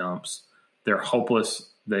in the dumps, they're hopeless,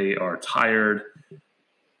 they are tired,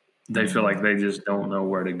 they feel like they just don't know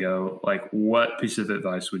where to go. Like, what piece of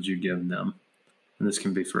advice would you give them? And this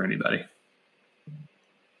can be for anybody.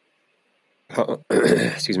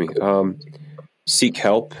 Excuse me. Seek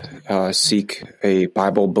help. Seek a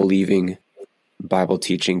Bible-believing,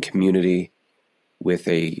 Bible-teaching community with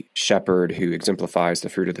a shepherd who exemplifies the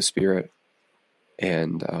fruit of the Spirit,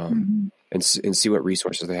 and see what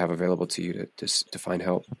resources they have available to you to find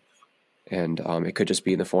help. And it could just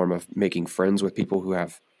be in the form of making friends with people who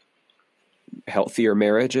have healthier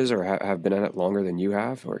marriages or have been in it longer than you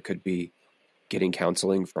have, or it could be getting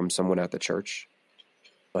counseling from someone at the church.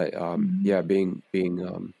 But being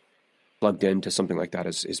plugged into something like that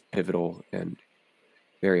is pivotal and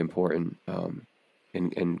very important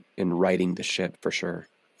in righting the ship for sure.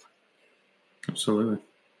 Absolutely.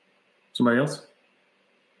 Somebody else?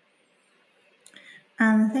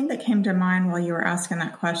 The thing that came to mind while you were asking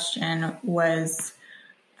that question was,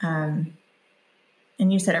 and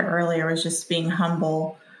you said it earlier, was just being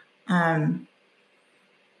humble, but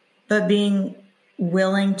being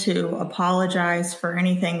willing to apologize for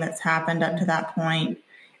anything that's happened up to that point,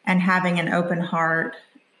 and having an open heart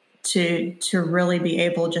to really be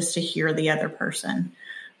able just to hear the other person,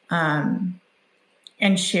 and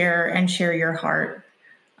share your heart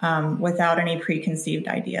without any preconceived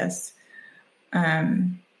ideas.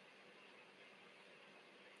 I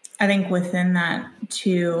think within that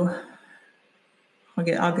too,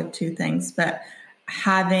 I'll give two things, but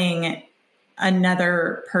having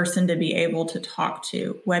another person to be able to talk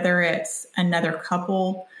to, whether it's another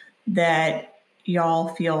couple that y'all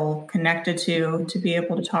feel connected to be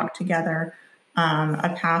able to talk together,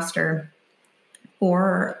 a pastor,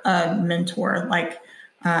 or a mentor, like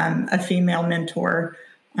a female mentor,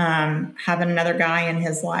 having another guy in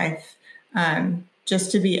his life,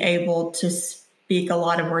 just to be able to speak a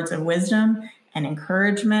lot of words of wisdom and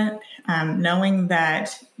encouragement, knowing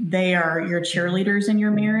that they are your cheerleaders in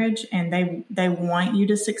your marriage and they want you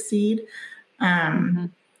to succeed.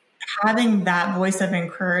 Having that voice of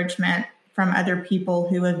encouragement from other people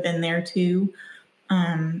who have been there too,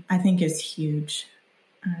 I think is huge.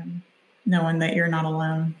 Knowing that you're not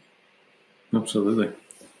alone. Absolutely.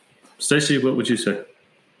 Stacey, what would you say?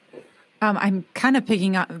 I'm kind of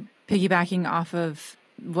piggybacking off of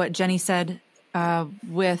what Jenny said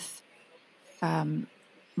with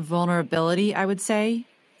vulnerability. I would say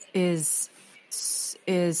is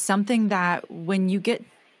something that when you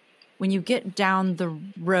get down the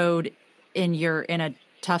road in a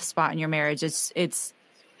tough spot in your marriage, it's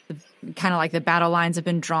kind of like the battle lines have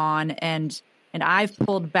been drawn, and I've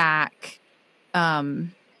pulled back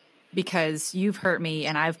because you've hurt me,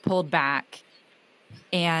 and I've pulled back,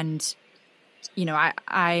 and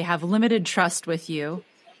I have limited trust with you,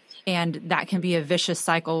 and that can be a vicious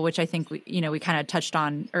cycle, which I think we kind of touched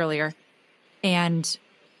on earlier. And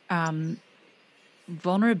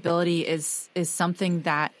vulnerability is something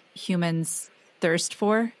that humans thirst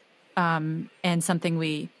for, and something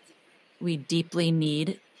we we deeply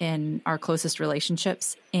need in our closest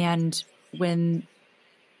relationships. And when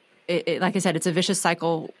like I said, it's a vicious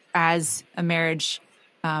cycle as a marriage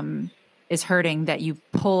is hurting, that you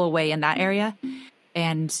pull away in that area.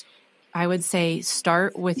 And I would say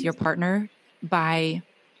start with your partner by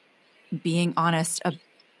being honest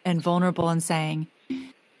and vulnerable and saying,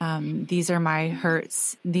 these are my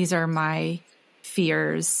hurts, these are my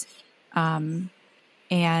fears. And,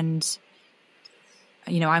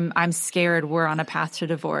 I'm scared we're on a path to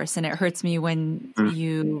divorce, and it hurts me when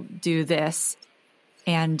you do this.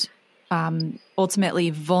 And ultimately,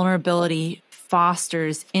 vulnerability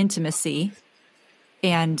fosters intimacy.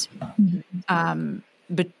 And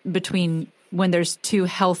between when there's two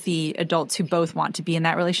healthy adults who both want to be in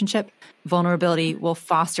that relationship, vulnerability will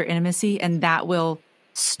foster intimacy, and that will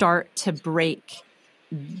start to break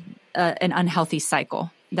an unhealthy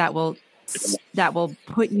cycle that will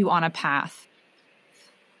put you on a path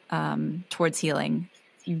towards healing.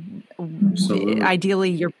 Absolutely.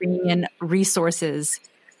 Ideally, you're bringing in resources,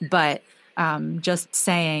 but just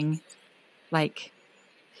saying, like,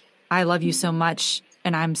 I love you so much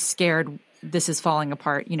and I'm scared this is falling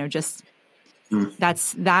apart, that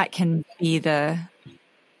can be the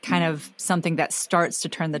kind of something that starts to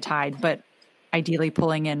turn the tide, but ideally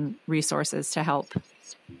pulling in resources to help.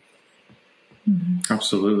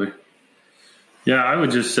 Absolutely. Yeah, I would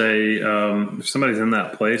just say, if somebody's in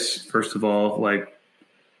that place, first of all, like,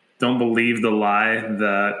 don't believe the lie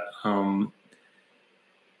that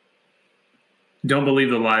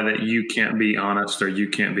you can't be honest or you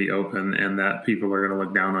can't be open, and that people are going to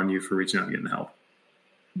look down on you for reaching out and getting help.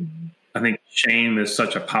 Mm-hmm. I think shame is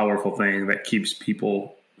such a powerful thing that keeps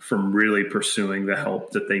people from really pursuing the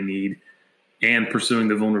help that they need and pursuing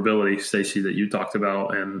the vulnerability, Stacey, that you talked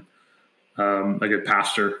about, and a good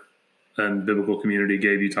pastor and biblical community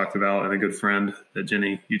Gabe you talked about, and a good friend that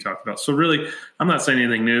Jenny you talked about. So really, I'm not saying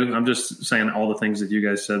anything new. I'm just saying all the things that you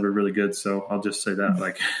guys said were really good. So I'll just say that,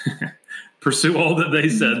 like, pursue all that they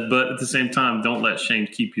said, but at the same time, don't let shame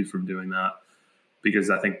keep you from doing that, because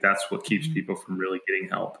I think that's what keeps people from really getting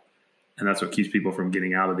help. And that's what keeps people from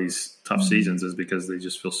getting out of these tough seasons, is because they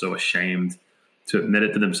just feel so ashamed to admit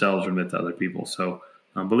it to themselves or admit to other people. So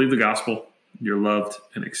believe the gospel. You're loved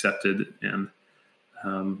and accepted, and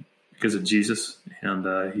because of Jesus,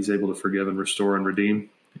 and he's able to forgive and restore and redeem.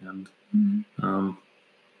 And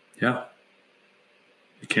it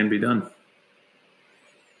can be done.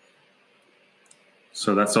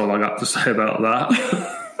 So that's all I got to say about that.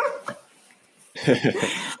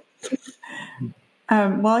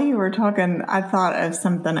 While you were talking, I thought of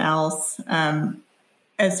something else.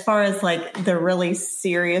 As far as like the really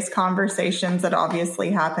serious conversations that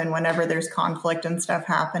obviously happen whenever there's conflict and stuff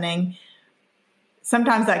happening,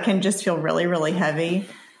 sometimes that can just feel really, really heavy.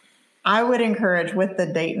 I would encourage, with the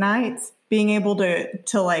date nights, being able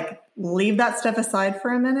to like leave that stuff aside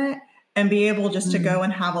for a minute and be able just to go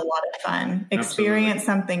and have a lot of fun, experience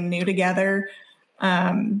something new together,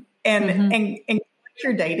 and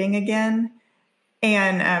you're dating again,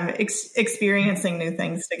 and experiencing new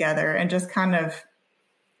things together, and just kind of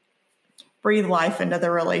breathe life into the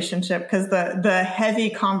relationship. Because the heavy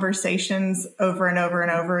conversations over and over and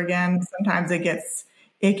over again, sometimes it gets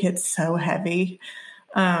so heavy.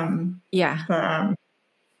 But,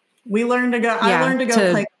 we learned to go. I learned to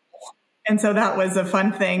go play. And so that was a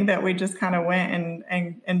fun thing that we just kind of went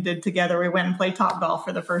and did together. We went and played top golf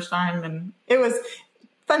for the first time, and it was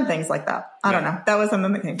fun things like that. I don't know. That was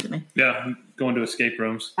something that came to me. Yeah, going to escape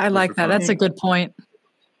rooms. I like that. That's a good point.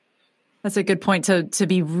 That's a good point, to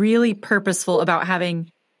be really purposeful about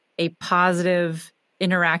having a positive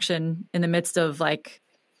interaction in the midst of like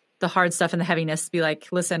the hard stuff and the heaviness. Be like,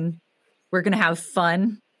 listen, we're going to have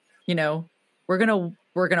fun. We're going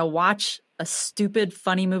to watch a stupid,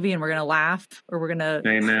 funny movie, and we're going to laugh, or we're going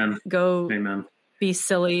to go be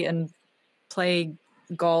silly and play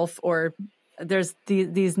golf. Or there's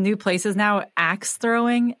these new places now, axe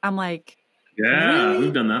throwing. I'm like, really?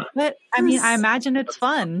 We've done that. But I mean, I imagine it's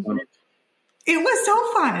fun. It was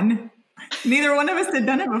so fun. Neither one of us had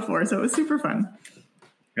done it before, so it was super fun.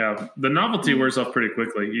 Yeah, the novelty wears off pretty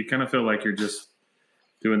quickly. You kind of feel like you're just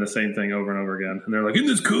doing the same thing over and over again. And they're like, isn't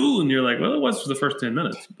this cool? And you're like, well, it was for the first 10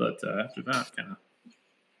 minutes. But after that, kind of.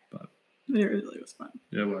 But it really was fun.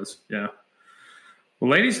 It was, yeah.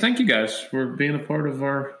 Well, ladies, thank you guys for being a part of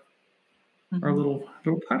our little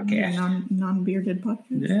podcast. Non-bearded podcast.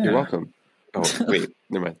 Yeah. You're welcome. Oh, wait,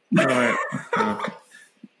 never mind. All right.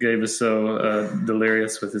 Gabe is so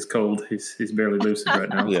delirious with his cold. He's barely lucid right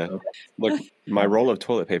now. Yeah. So. Look, my roll of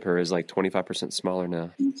toilet paper is like 25% smaller now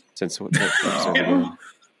since. Poor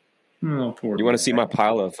you want to see my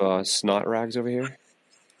pile of snot rags over here?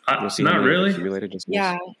 You'll see Not how many have really. accumulated just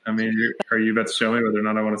Yeah. I mean, are you about to show me whether or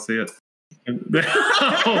not I want to see it?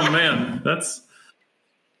 Oh man, that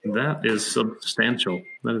is substantial.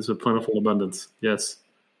 That is a plentiful abundance. Yes.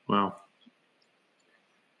 Wow.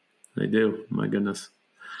 They do. My goodness.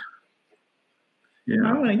 I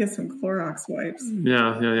Yeah. want to get some Clorox wipes.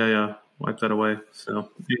 Yeah. Wipe that away. So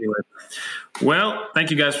anyway, well,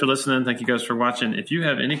 thank you guys for listening. Thank you guys for watching. If you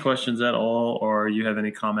have any questions at all, or you have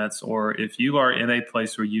any comments, or if you are in a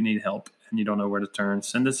place where you need help and you don't know where to turn,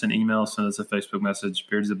 send us an email, send us a Facebook message,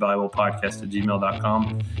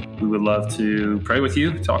 beardsofbiblepodcast@gmail.com. We would love to pray with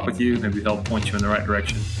you, talk with you, maybe help point you in the right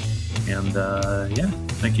direction. And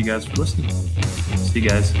thank you guys for listening. See you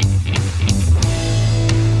guys.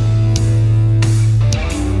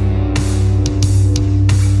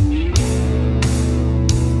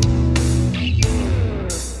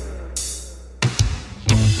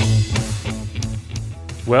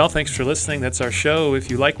 Well, thanks for listening. That's our show. If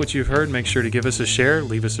you like what you've heard, make sure to give us a share,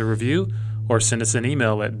 leave us a review, or send us an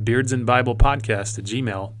email at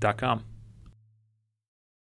beardsandbiblepodcast@gmail.com.